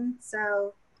mission.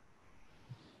 So,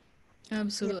 yeah.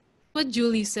 Absolutely. What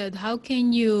Julie said, how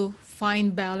can you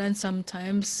find balance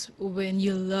sometimes when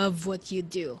you love what you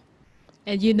do.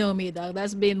 And you know me, dog.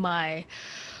 That's been my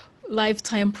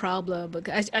lifetime problem.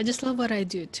 Because I just love what I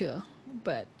do too.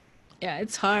 But yeah,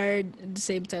 it's hard at the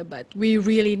same time. But we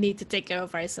really need to take care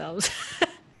of ourselves.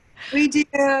 We do.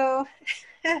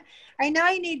 I know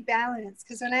I need balance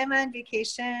because when I'm on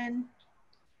vacation,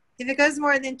 if it goes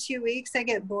more than 2 weeks, I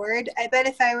get bored. I bet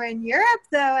if I were in Europe,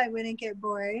 though, I wouldn't get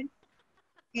bored.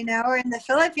 You know, or in the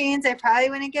Philippines, I probably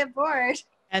wouldn't get bored.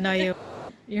 I know you.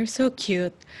 You're so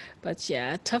cute. But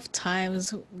yeah, tough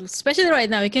times, especially right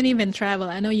now. You can't even travel.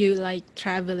 I know you like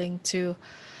traveling too.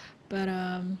 But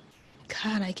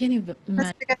God, I can't even Must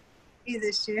imagine. be good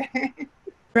this year.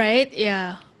 Right?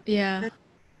 Yeah. Yeah.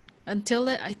 Until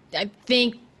I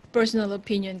think personal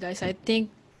opinion, guys. I think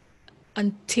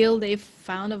until they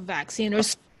found a vaccine or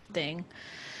something,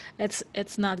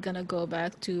 it's not gonna go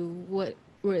back to what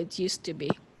where it used to be,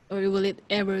 or will it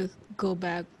ever go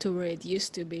back to where it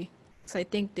used to be? So I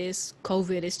think this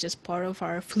COVID is just part of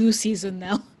our flu season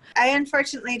now. I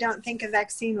unfortunately don't think a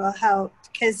vaccine will help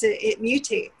because it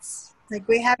mutates. Like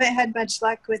we haven't had much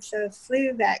luck with the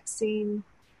flu vaccine.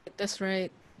 That's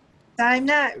right. So I'm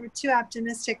not too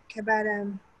optimistic about a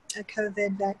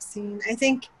COVID vaccine. I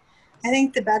think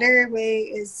the better way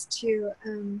is to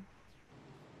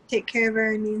take care of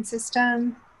our immune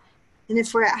system. And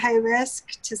if we're at high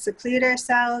risk, to seclude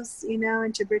ourselves, you know,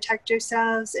 and to protect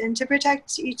ourselves and to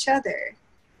protect each other.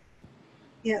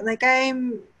 Yeah, like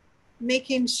I'm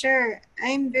making sure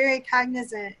I'm very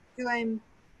cognizant who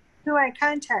I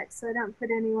contact so I don't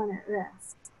put anyone at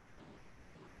risk.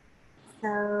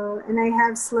 So, and I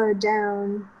have slowed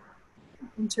down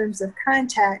in terms of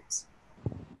contact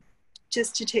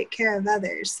just to take care of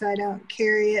others so I don't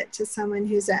carry it to someone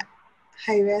who's at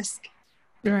high risk.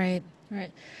 Right,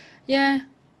 right. Yeah,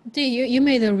 you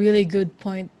made a really good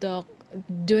point, Doc.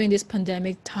 During this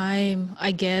pandemic time,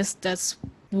 I guess that's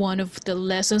one of the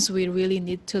lessons we really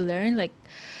need to learn, like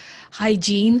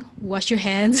hygiene, wash your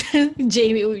hands.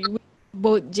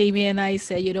 Both Jamie and I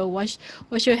said, wash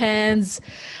your hands,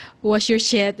 wash your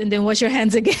shit, and then wash your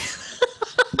hands again.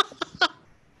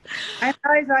 I'm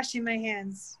always washing my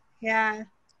hands. Yeah.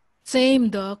 Same,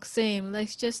 Doc, same.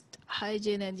 Like just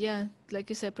hygiene and yeah, like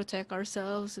you said, protect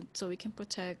ourselves so we can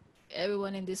protect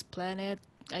everyone in this planet.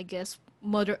 I guess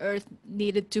Mother Earth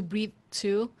needed to breathe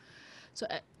too. So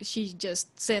she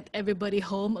just sent everybody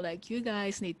home. Like, you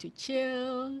guys need to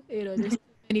chill. There's so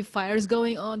many fires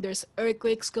going on. There's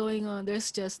earthquakes going on.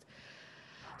 There's just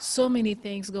so many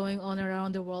things going on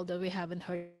around the world that we haven't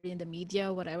heard in the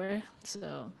media, whatever.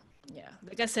 So, yeah,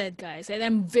 like I said, guys,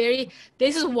 and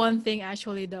this is one thing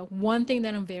actually, the one thing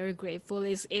that I'm very grateful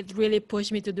is it really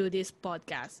pushed me to do this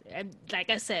podcast. And like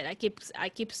I said, I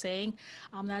keep saying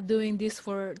I'm not doing this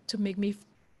to make me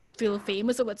feel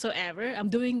famous or whatsoever. I'm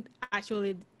doing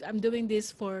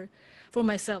this for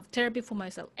myself, therapy for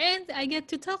myself, and I get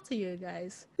to talk to you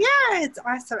guys. Yeah, it's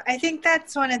awesome. I think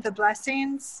that's one of the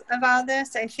blessings of all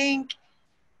this. I think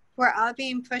we're all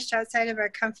being pushed outside of our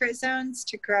comfort zones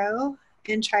to grow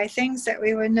and try things that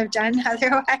we wouldn't have done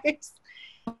otherwise.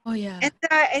 Oh yeah. And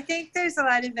I think there's a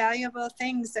lot of valuable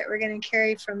things that we're going to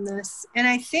carry from this. And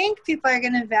I think people are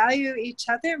going to value each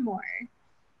other more.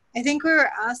 I think we were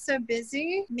all so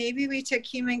busy. Maybe we took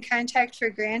human contact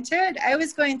for granted. I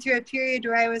was going through a period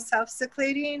where I was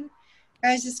self-secluding.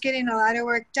 I was just getting a lot of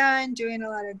work done, doing a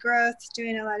lot of growth,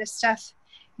 doing a lot of stuff.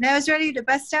 And I was ready to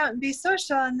bust out and be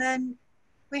social. And then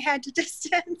we had to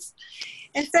distance.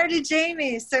 And so did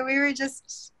Jamie. So we were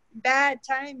just bad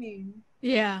timing.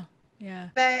 Yeah. Yeah.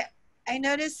 But I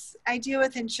notice I deal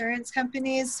with insurance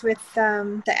companies with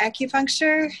the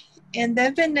acupuncture, and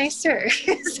they've been nicer.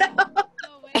 So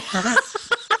No way.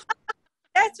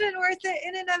 that's been worth it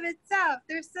in and of itself.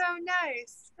 They're so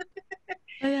nice.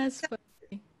 That's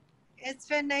funny. It's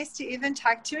been nice to even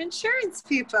talk to insurance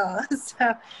people.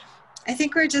 So I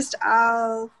think we're just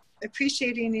all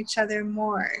appreciating each other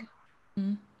more.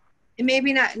 Mm. And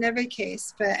maybe not in every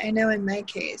case, but I know in my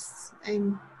case,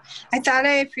 I thought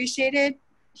I appreciated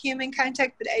human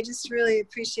contact, but I just really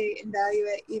appreciate and value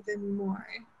it even more.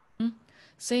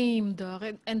 Same,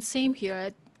 dog, and same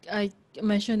here. I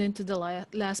mentioned into the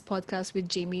last podcast with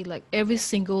Jamie, like every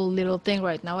single little thing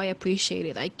right now, I appreciate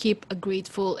it. I keep a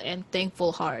grateful and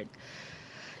thankful heart,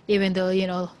 even though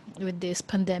with these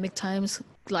pandemic times,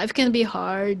 life can be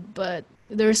hard, but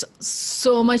there's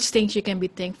so much things you can be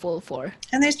thankful for.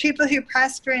 And there's people who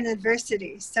prosper in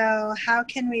adversity. So how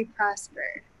can we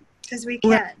prosper? Because we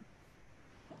Right. can.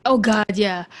 Oh God,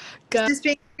 yeah, God, Just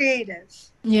being creative.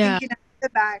 yeah. Thinking out of the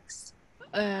box.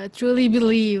 Truly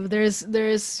believe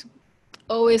there's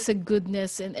always a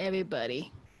goodness in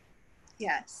everybody.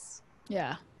 Yes.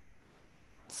 Yeah.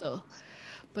 So,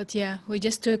 but yeah, we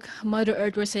just took Mother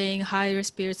Earth. We're saying higher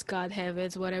spirits, God,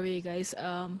 heavens, whatever you guys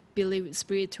believe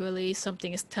spiritually.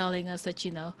 Something is telling us that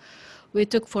we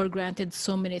took for granted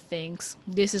so many things.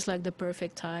 This is like the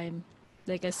perfect time.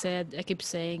 Like I said, I keep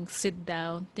saying, sit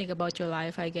down, think about your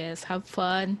life. I guess have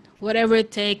fun, whatever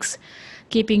it takes,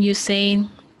 keeping you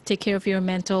sane. Take care of your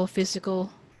mental,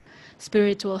 physical,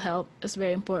 spiritual health is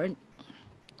very important.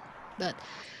 But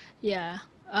yeah,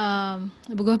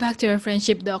 we'll go back to our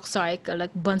friendship, Doc. Sorry,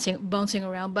 like bouncing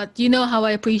around. But you know how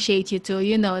I appreciate you too.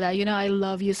 You know that. You know I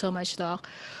love you so much, Doc.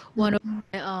 One of Mhm.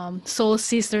 my soul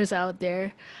sisters out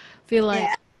there. Feel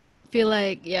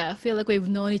like Yeah, feel like we've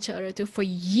known each other too for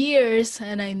years,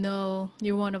 and I know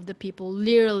you're one of the people.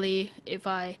 Literally, if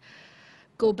I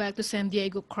go back to San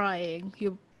Diego crying,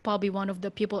 you're probably one of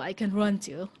the people I can run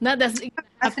to. Not that's gonna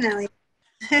happen.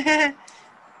 definitely.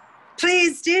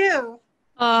 Please do.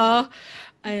 Oh,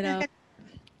 I know.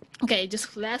 Okay,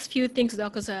 just last few things though,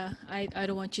 because I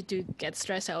don't want you to get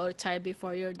stressed out or tired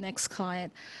before your next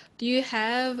client. Do you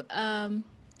have,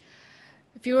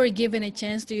 if you were given a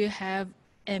chance, do you have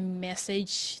a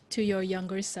message to your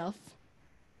younger self?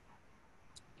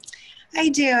 I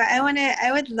do.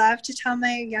 I would love to tell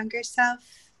my younger self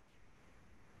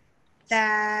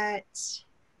that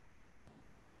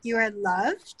you are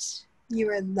loved, you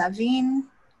are loving,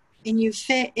 and you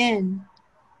fit in.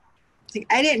 Like,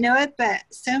 I didn't know it, but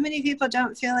so many people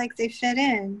don't feel like they fit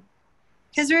in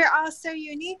because we're all so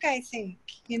unique. I think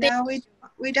Thank,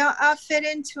 we don't all fit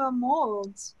into a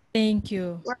mold. thank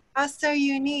you. We're all so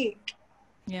unique,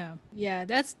 Yeah, yeah,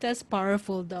 that's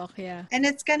powerful, Doc. Yeah, and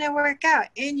it's gonna work out.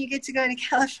 And you get to go to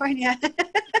California.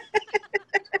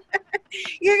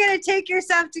 You're gonna take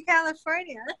yourself to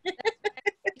California,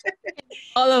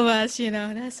 all of us,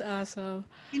 that's awesome.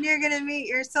 and you're gonna meet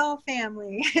your soul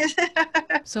family.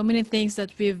 So many things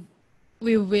that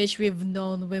we wish we've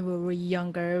known when we were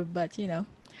younger, but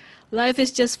life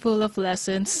is just full of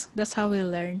lessons. That's how we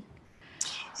learn.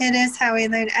 It is how we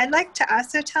learn. I'd like to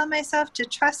also tell myself,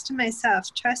 trust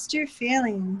your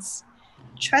feelings,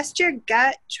 trust your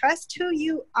gut, trust who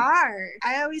you are.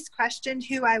 I always questioned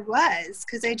who I was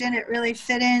because I didn't really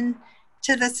fit in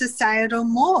to the societal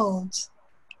mold.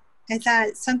 I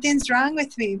thought something's wrong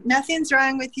with me. Nothing's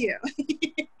wrong with you.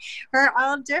 We're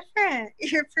all different.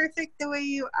 You're perfect the way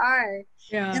you are.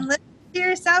 Yeah, And listen to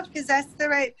yourself because that's the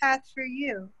right path for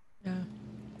you. yeah.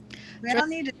 We all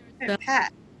need a different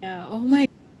path. Yeah. Oh my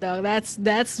God,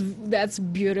 that's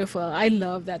beautiful. I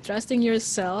love that. Trusting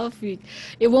yourself.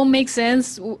 It won't make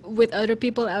sense with other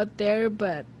people out there,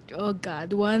 but oh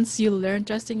God, once you learn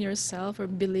trusting yourself or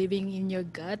believing in your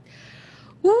gut,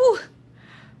 woo,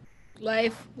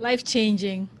 life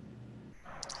changing.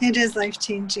 It is life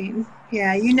changing.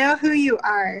 Yeah, you know who you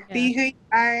are. Yeah. Be who you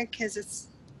are because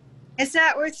it's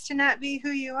not worth to not be who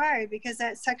you are because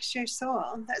that sucks your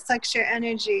soul. That sucks your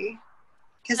energy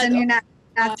because then Oh you're not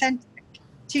God. authentic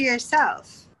to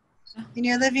yourself and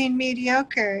you're living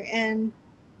mediocre. And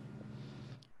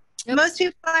Yep. most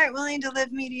people aren't willing to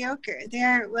live mediocre. They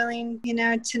aren't willing,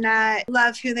 to not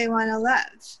love who they want to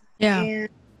love Yeah. and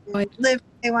Oh, live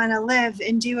what they want to live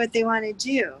and do what they want to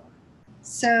do.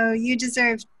 So you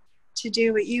deserve to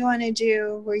do what you want to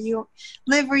do, where you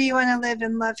live where you want to live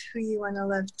and love who you want to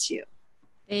love too.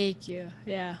 thank you.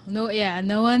 Yeah. No. Yeah.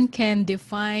 No one can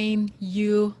define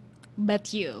you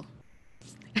but you.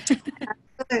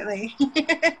 Absolutely.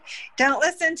 Don't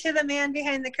listen to the man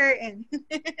behind the curtain.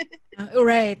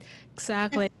 Right,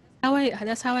 exactly.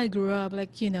 That's how I grew up. Like,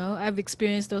 I've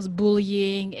experienced those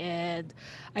bullying and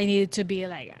I needed to be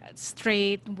like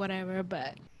straight, whatever,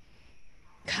 but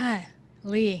God,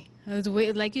 Lee, I was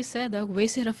like you said, a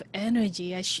wasted of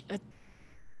energy.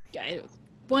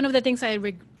 One of the things I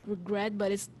regret,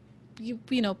 but it's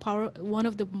power. One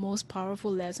of the most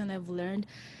powerful lesson I've learned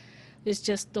is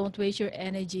just don't waste your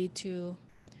energy to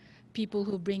people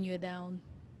who bring you down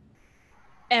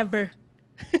ever.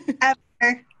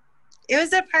 Ever. It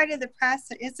was a part of the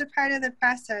process. It's a part of the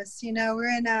process.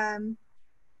 We're in a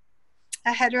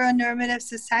heteronormative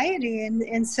society,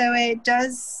 and so it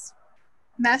does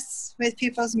mess with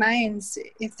people's minds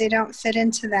if they don't fit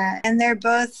into that. And they're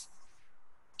both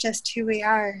just who we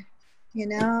are, you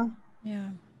know? Yeah.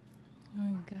 Oh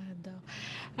my God,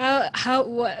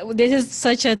 though. This is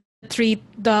such a treat,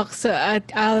 Doc. So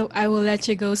I will let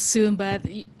you go soon, but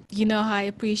you know how I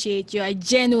appreciate you. I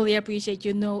genuinely appreciate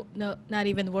you. No, no, not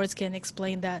even words can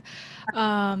explain that.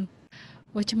 Um,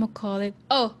 what you call it?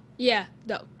 Oh, yeah.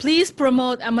 Please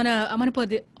promote. I'm gonna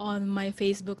put it on my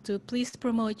Facebook too. Please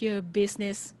promote your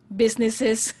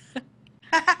businesses.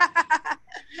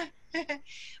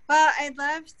 Well, I'd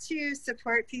love to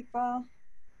support people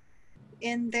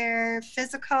in their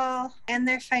physical and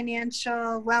their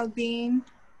financial well-being.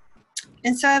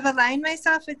 And so I've aligned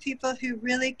myself with people who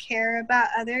really care about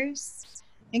others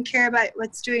and care about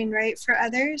what's doing right for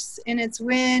others. And it's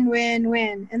win, win,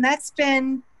 win. And that's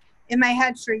been in my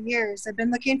head for years. I've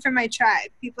been looking for my tribe,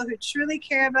 people who truly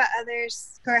care about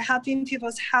others, who are helping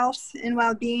people's health and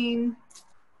well-being.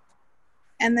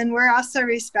 And then we're also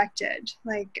respected.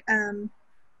 Like,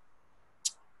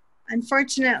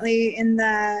 unfortunately, in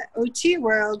the OT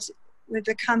world, we've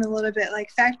become a little bit like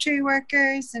factory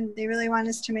workers, and they really want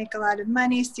us to make a lot of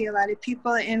money, see a lot of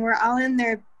people, and we're all in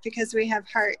there because we have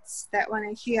hearts that want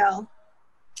to heal.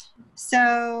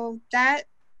 So that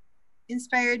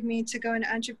inspired me to go an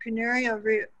entrepreneurial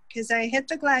route, because I hit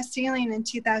the glass ceiling in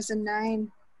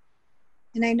 2009,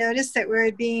 and I noticed that we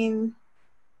were being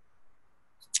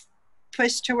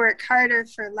pushed to work harder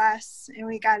for less, and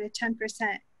we got a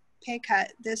 10% pay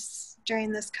cut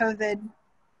during this COVID.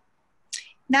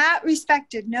 Not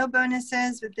respected, no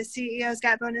bonuses, but the CEOs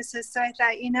got bonuses. So I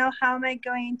thought, how am I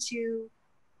going to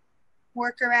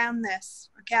work around this?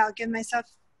 Okay, I'll give myself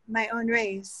my own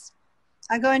raise.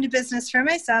 I'll go into business for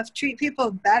myself, treat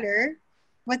people better,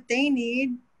 what they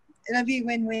need. It'll be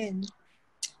win-win.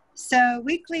 So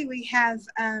weekly we have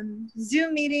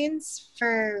Zoom meetings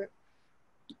for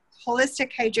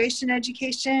holistic hydration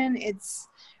education. It's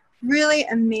really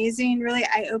amazing, really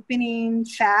eye-opening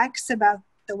facts about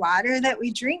the water that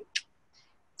we drink.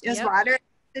 There's water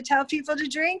to tell people to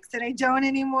drink that I don't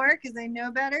anymore because I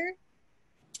know better.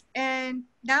 And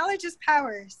knowledge is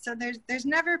power. So there's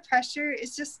never pressure.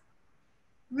 It's just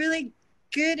really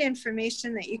good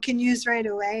information that you can use right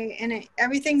away. And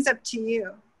everything's up to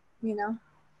you,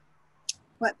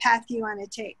 what path you want to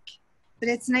take. But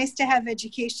it's nice to have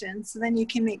education, so then you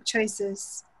can make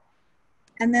choices.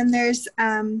 And then there's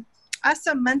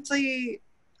also monthly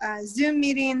Zoom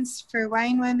meetings for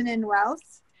Wine, Women, and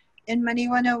Wealth in Money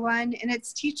 101. And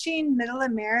it's teaching Middle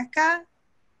America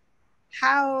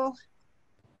how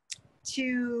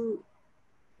to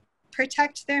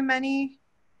protect their money.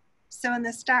 So when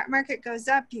the stock market goes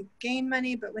up, you gain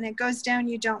money, but when it goes down,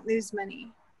 you don't lose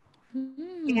money.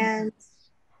 And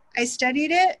I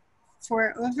studied it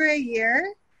for over a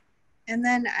year, and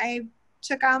then I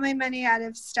took all my money out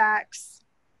of stocks,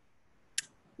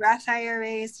 Roth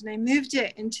IRAs, and I moved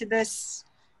it into this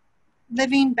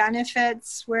living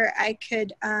benefits where I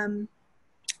could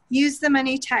use the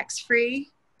money tax-free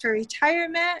for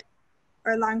retirement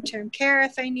or long-term care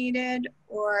if I needed,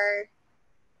 or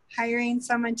hiring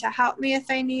someone to help me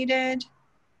if I needed,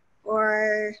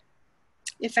 or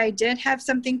if I did have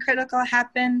something critical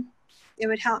happen, it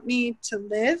would help me to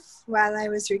live while I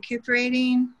was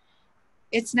recuperating.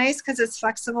 It's nice because it's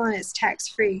flexible and it's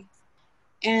tax-free.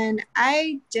 And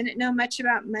I didn't know much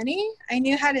about money. I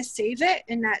knew how to save it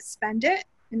and not spend it.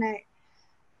 But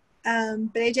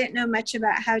I didn't know much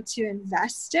about how to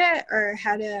invest it or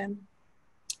how to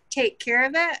take care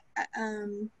of it.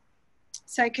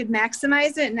 So I could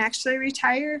maximize it and actually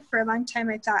retire. For a long time,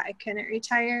 I thought I couldn't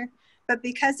retire. But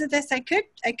because of this, I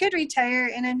could retire,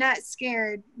 and I'm not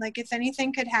scared. Like, if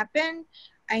anything could happen,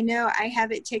 I know I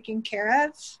have it taken care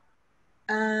of.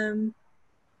 And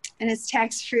it's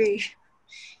tax-free.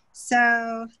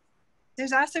 So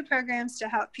there's also programs to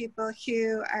help people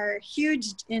who are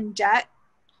huge in debt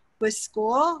with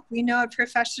school. We know a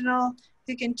professional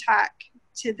who can talk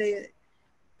to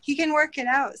he can work it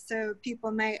out. So people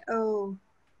might owe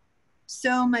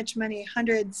so much money,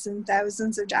 hundreds and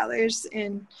thousands of dollars,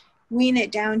 and wean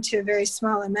it down to a very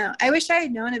small amount. I wish I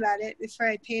had known about it before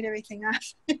I paid everything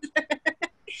off.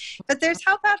 But there's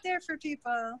help out there for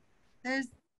people.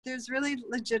 There's really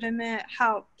legitimate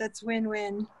help that's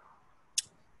win-win.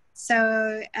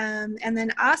 So, and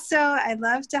then also I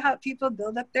love to help people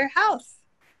build up their health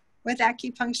with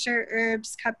acupuncture,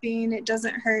 herbs, cupping. It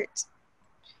doesn't hurt.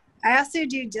 I also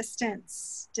do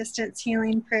distance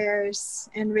healing prayers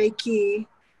and Reiki.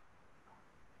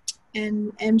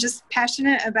 And I'm just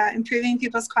passionate about improving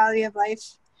people's quality of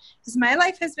life, because my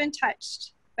life has been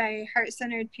touched by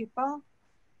heart-centered people.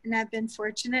 And I've been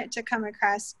fortunate to come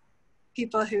across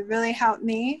people who really helped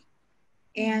me.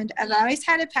 And I've always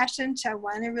had a passion to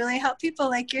want to really help people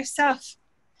like yourself.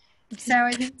 So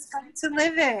it's fun to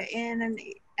live it, and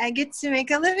I get to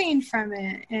make a living from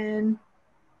it. And,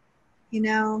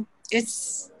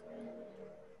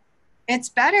 it's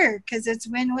better because it's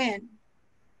win-win.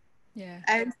 Yeah.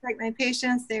 I respect my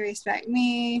patients. They respect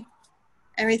me.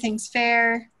 Everything's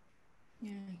fair.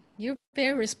 Yeah. You're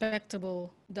very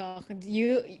respectable, Doc.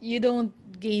 You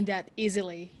don't gain that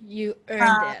easily. You earned it.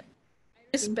 I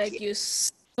Thank respect you. you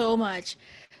so much,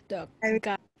 Doc.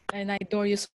 God, and I adore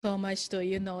you so much too.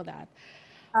 You know that.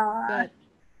 Uh, But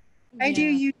I do Yeah.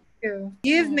 you too.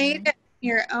 You've made Oh, it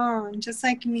your own, just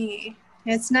like me.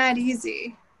 It's not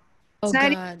easy. oh It's not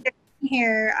easy God. to be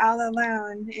here all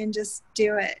alone and just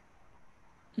do it.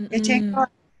 It takes a Mm-mm.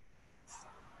 lot.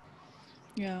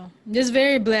 Yeah, just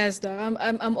very blessed though.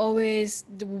 I'm always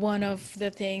one of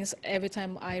the things every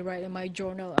time I write in my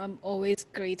journal. I'm always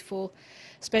grateful,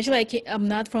 especially I'm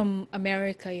not from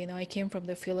America. I came from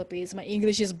the Philippines. My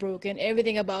English is broken.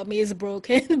 Everything about me is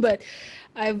broken. But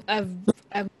I've I've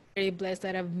I'm very blessed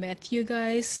that I've met you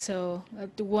guys. So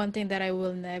the one thing that I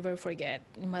will never forget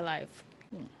in my life.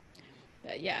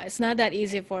 Yeah, it's not that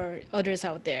easy for others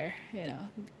out there. Yeah.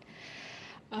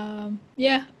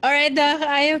 All right, Doc.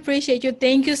 I appreciate you.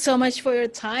 Thank you so much for your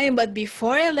time. But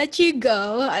before I let you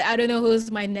go, I don't know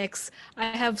who's my next. I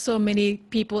have so many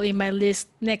people in my list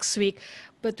next week.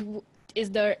 But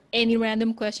is there any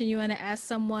random question you want to ask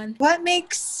someone? What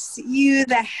makes you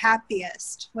the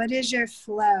happiest? What is your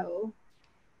flow?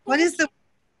 What is the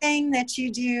thing that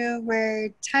you do where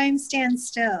time stands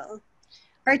still?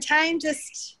 Or time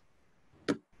just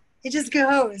it just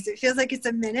goes. It feels like it's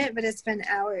a minute, but it's been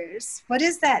hours. What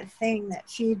is that thing that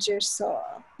feeds your soul?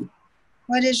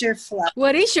 What is your flow?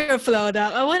 What is your flow,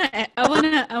 Doc? I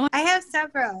want. I have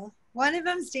several. One of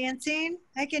them's dancing.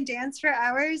 I can dance for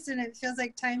hours and it feels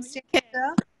like time stands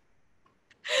still.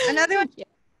 Another one, Yeah.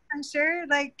 I'm sure,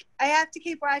 like I have to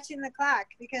keep watching the clock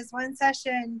because one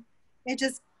session, it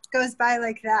just goes by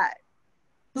like that.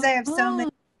 Because I have so many Oh,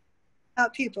 to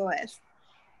help people with.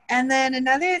 And then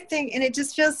another thing, and it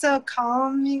just feels so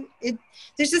calm.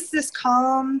 There's just this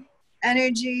calm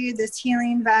energy, this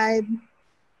healing vibe,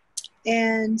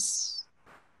 and it's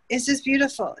just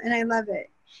beautiful, and I love it.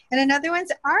 And another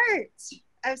one's art.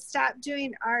 I've stopped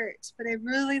doing art, but I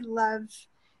really love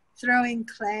throwing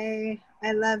clay.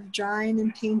 I love drawing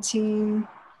and painting.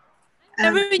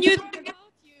 never Um, knew that about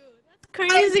you.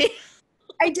 That's I, crazy.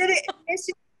 I did it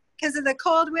because of the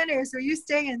cold winters where you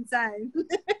stay inside.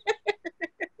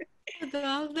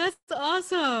 Doc, that's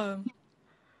awesome.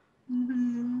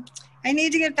 Hmm. I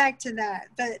need to get back to that,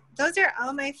 but those are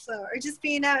all my flow. Or just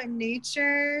being out in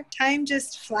nature, time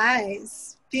just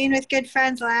flies. Being with good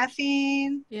friends,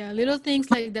 laughing. Yeah, little things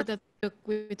like that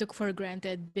we took for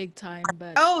granted big time,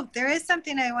 but Oh, there is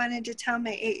something I wanted to tell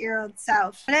my 8-year-old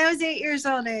self. When I was 8 years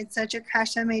old, I had such a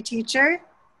crush on my teacher,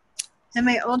 and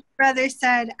my older brother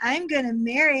said, "I'm going to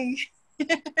marry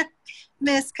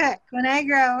Miss Cook when I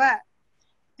grow up."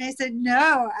 And I said,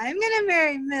 "No, I'm going to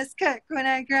marry Miss Cook when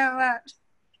I grow up."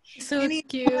 so And he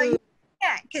said, "Well, you cute.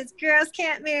 can't because girls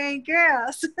can't marry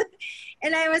girls."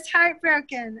 And I was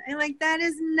heartbroken. I'm like, that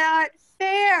is not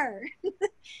fair.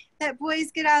 That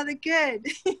boys get all the good.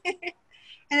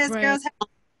 And as Right. girls have to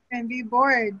and be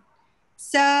bored.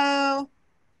 So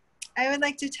I would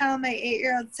like to tell my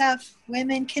 8-year-old self,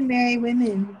 women can marry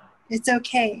women. It's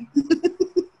okay.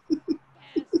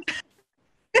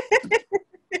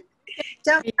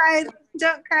 Don't cry.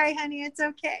 Don't cry, honey. It's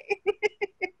okay.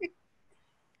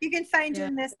 You can find Yeah.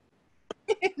 your miss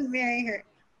and marry her.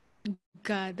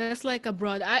 God, that's like a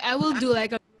broad. I will do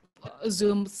like a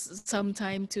Zoom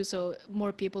sometime too, so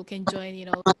more people can join,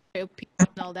 their opinion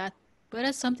and all that. But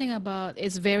it's something about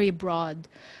it's very broad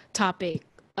topic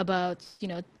about,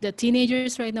 the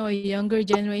teenagers right now or younger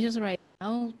generations right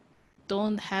now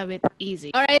don't have it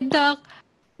easy. All right, Doc.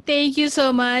 Thank you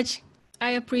so much.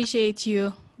 I appreciate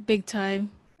you big time.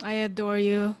 I adore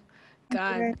you. Thank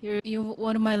you very God, you're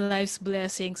one of my life's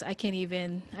blessings. I can't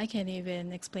even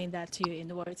explain that to you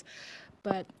in words.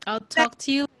 But I'll much. talk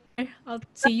to you later. I'll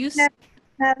see you soon.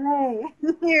 In LA.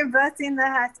 You're blessing the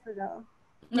hospital.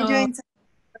 You're Oh, doing so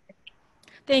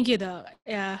thank you though.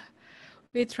 Yeah,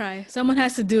 we try. Someone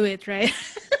has to do it, right?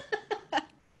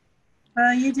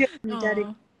 well. You do. You dedicate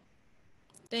Oh,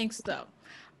 thanks though.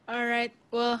 All right.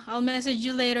 Well, I'll message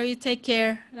you later. You take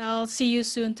care. I'll see you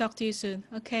soon. Talk to you soon.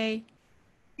 Okay.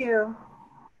 you.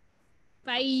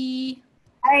 Bye.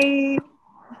 Bye.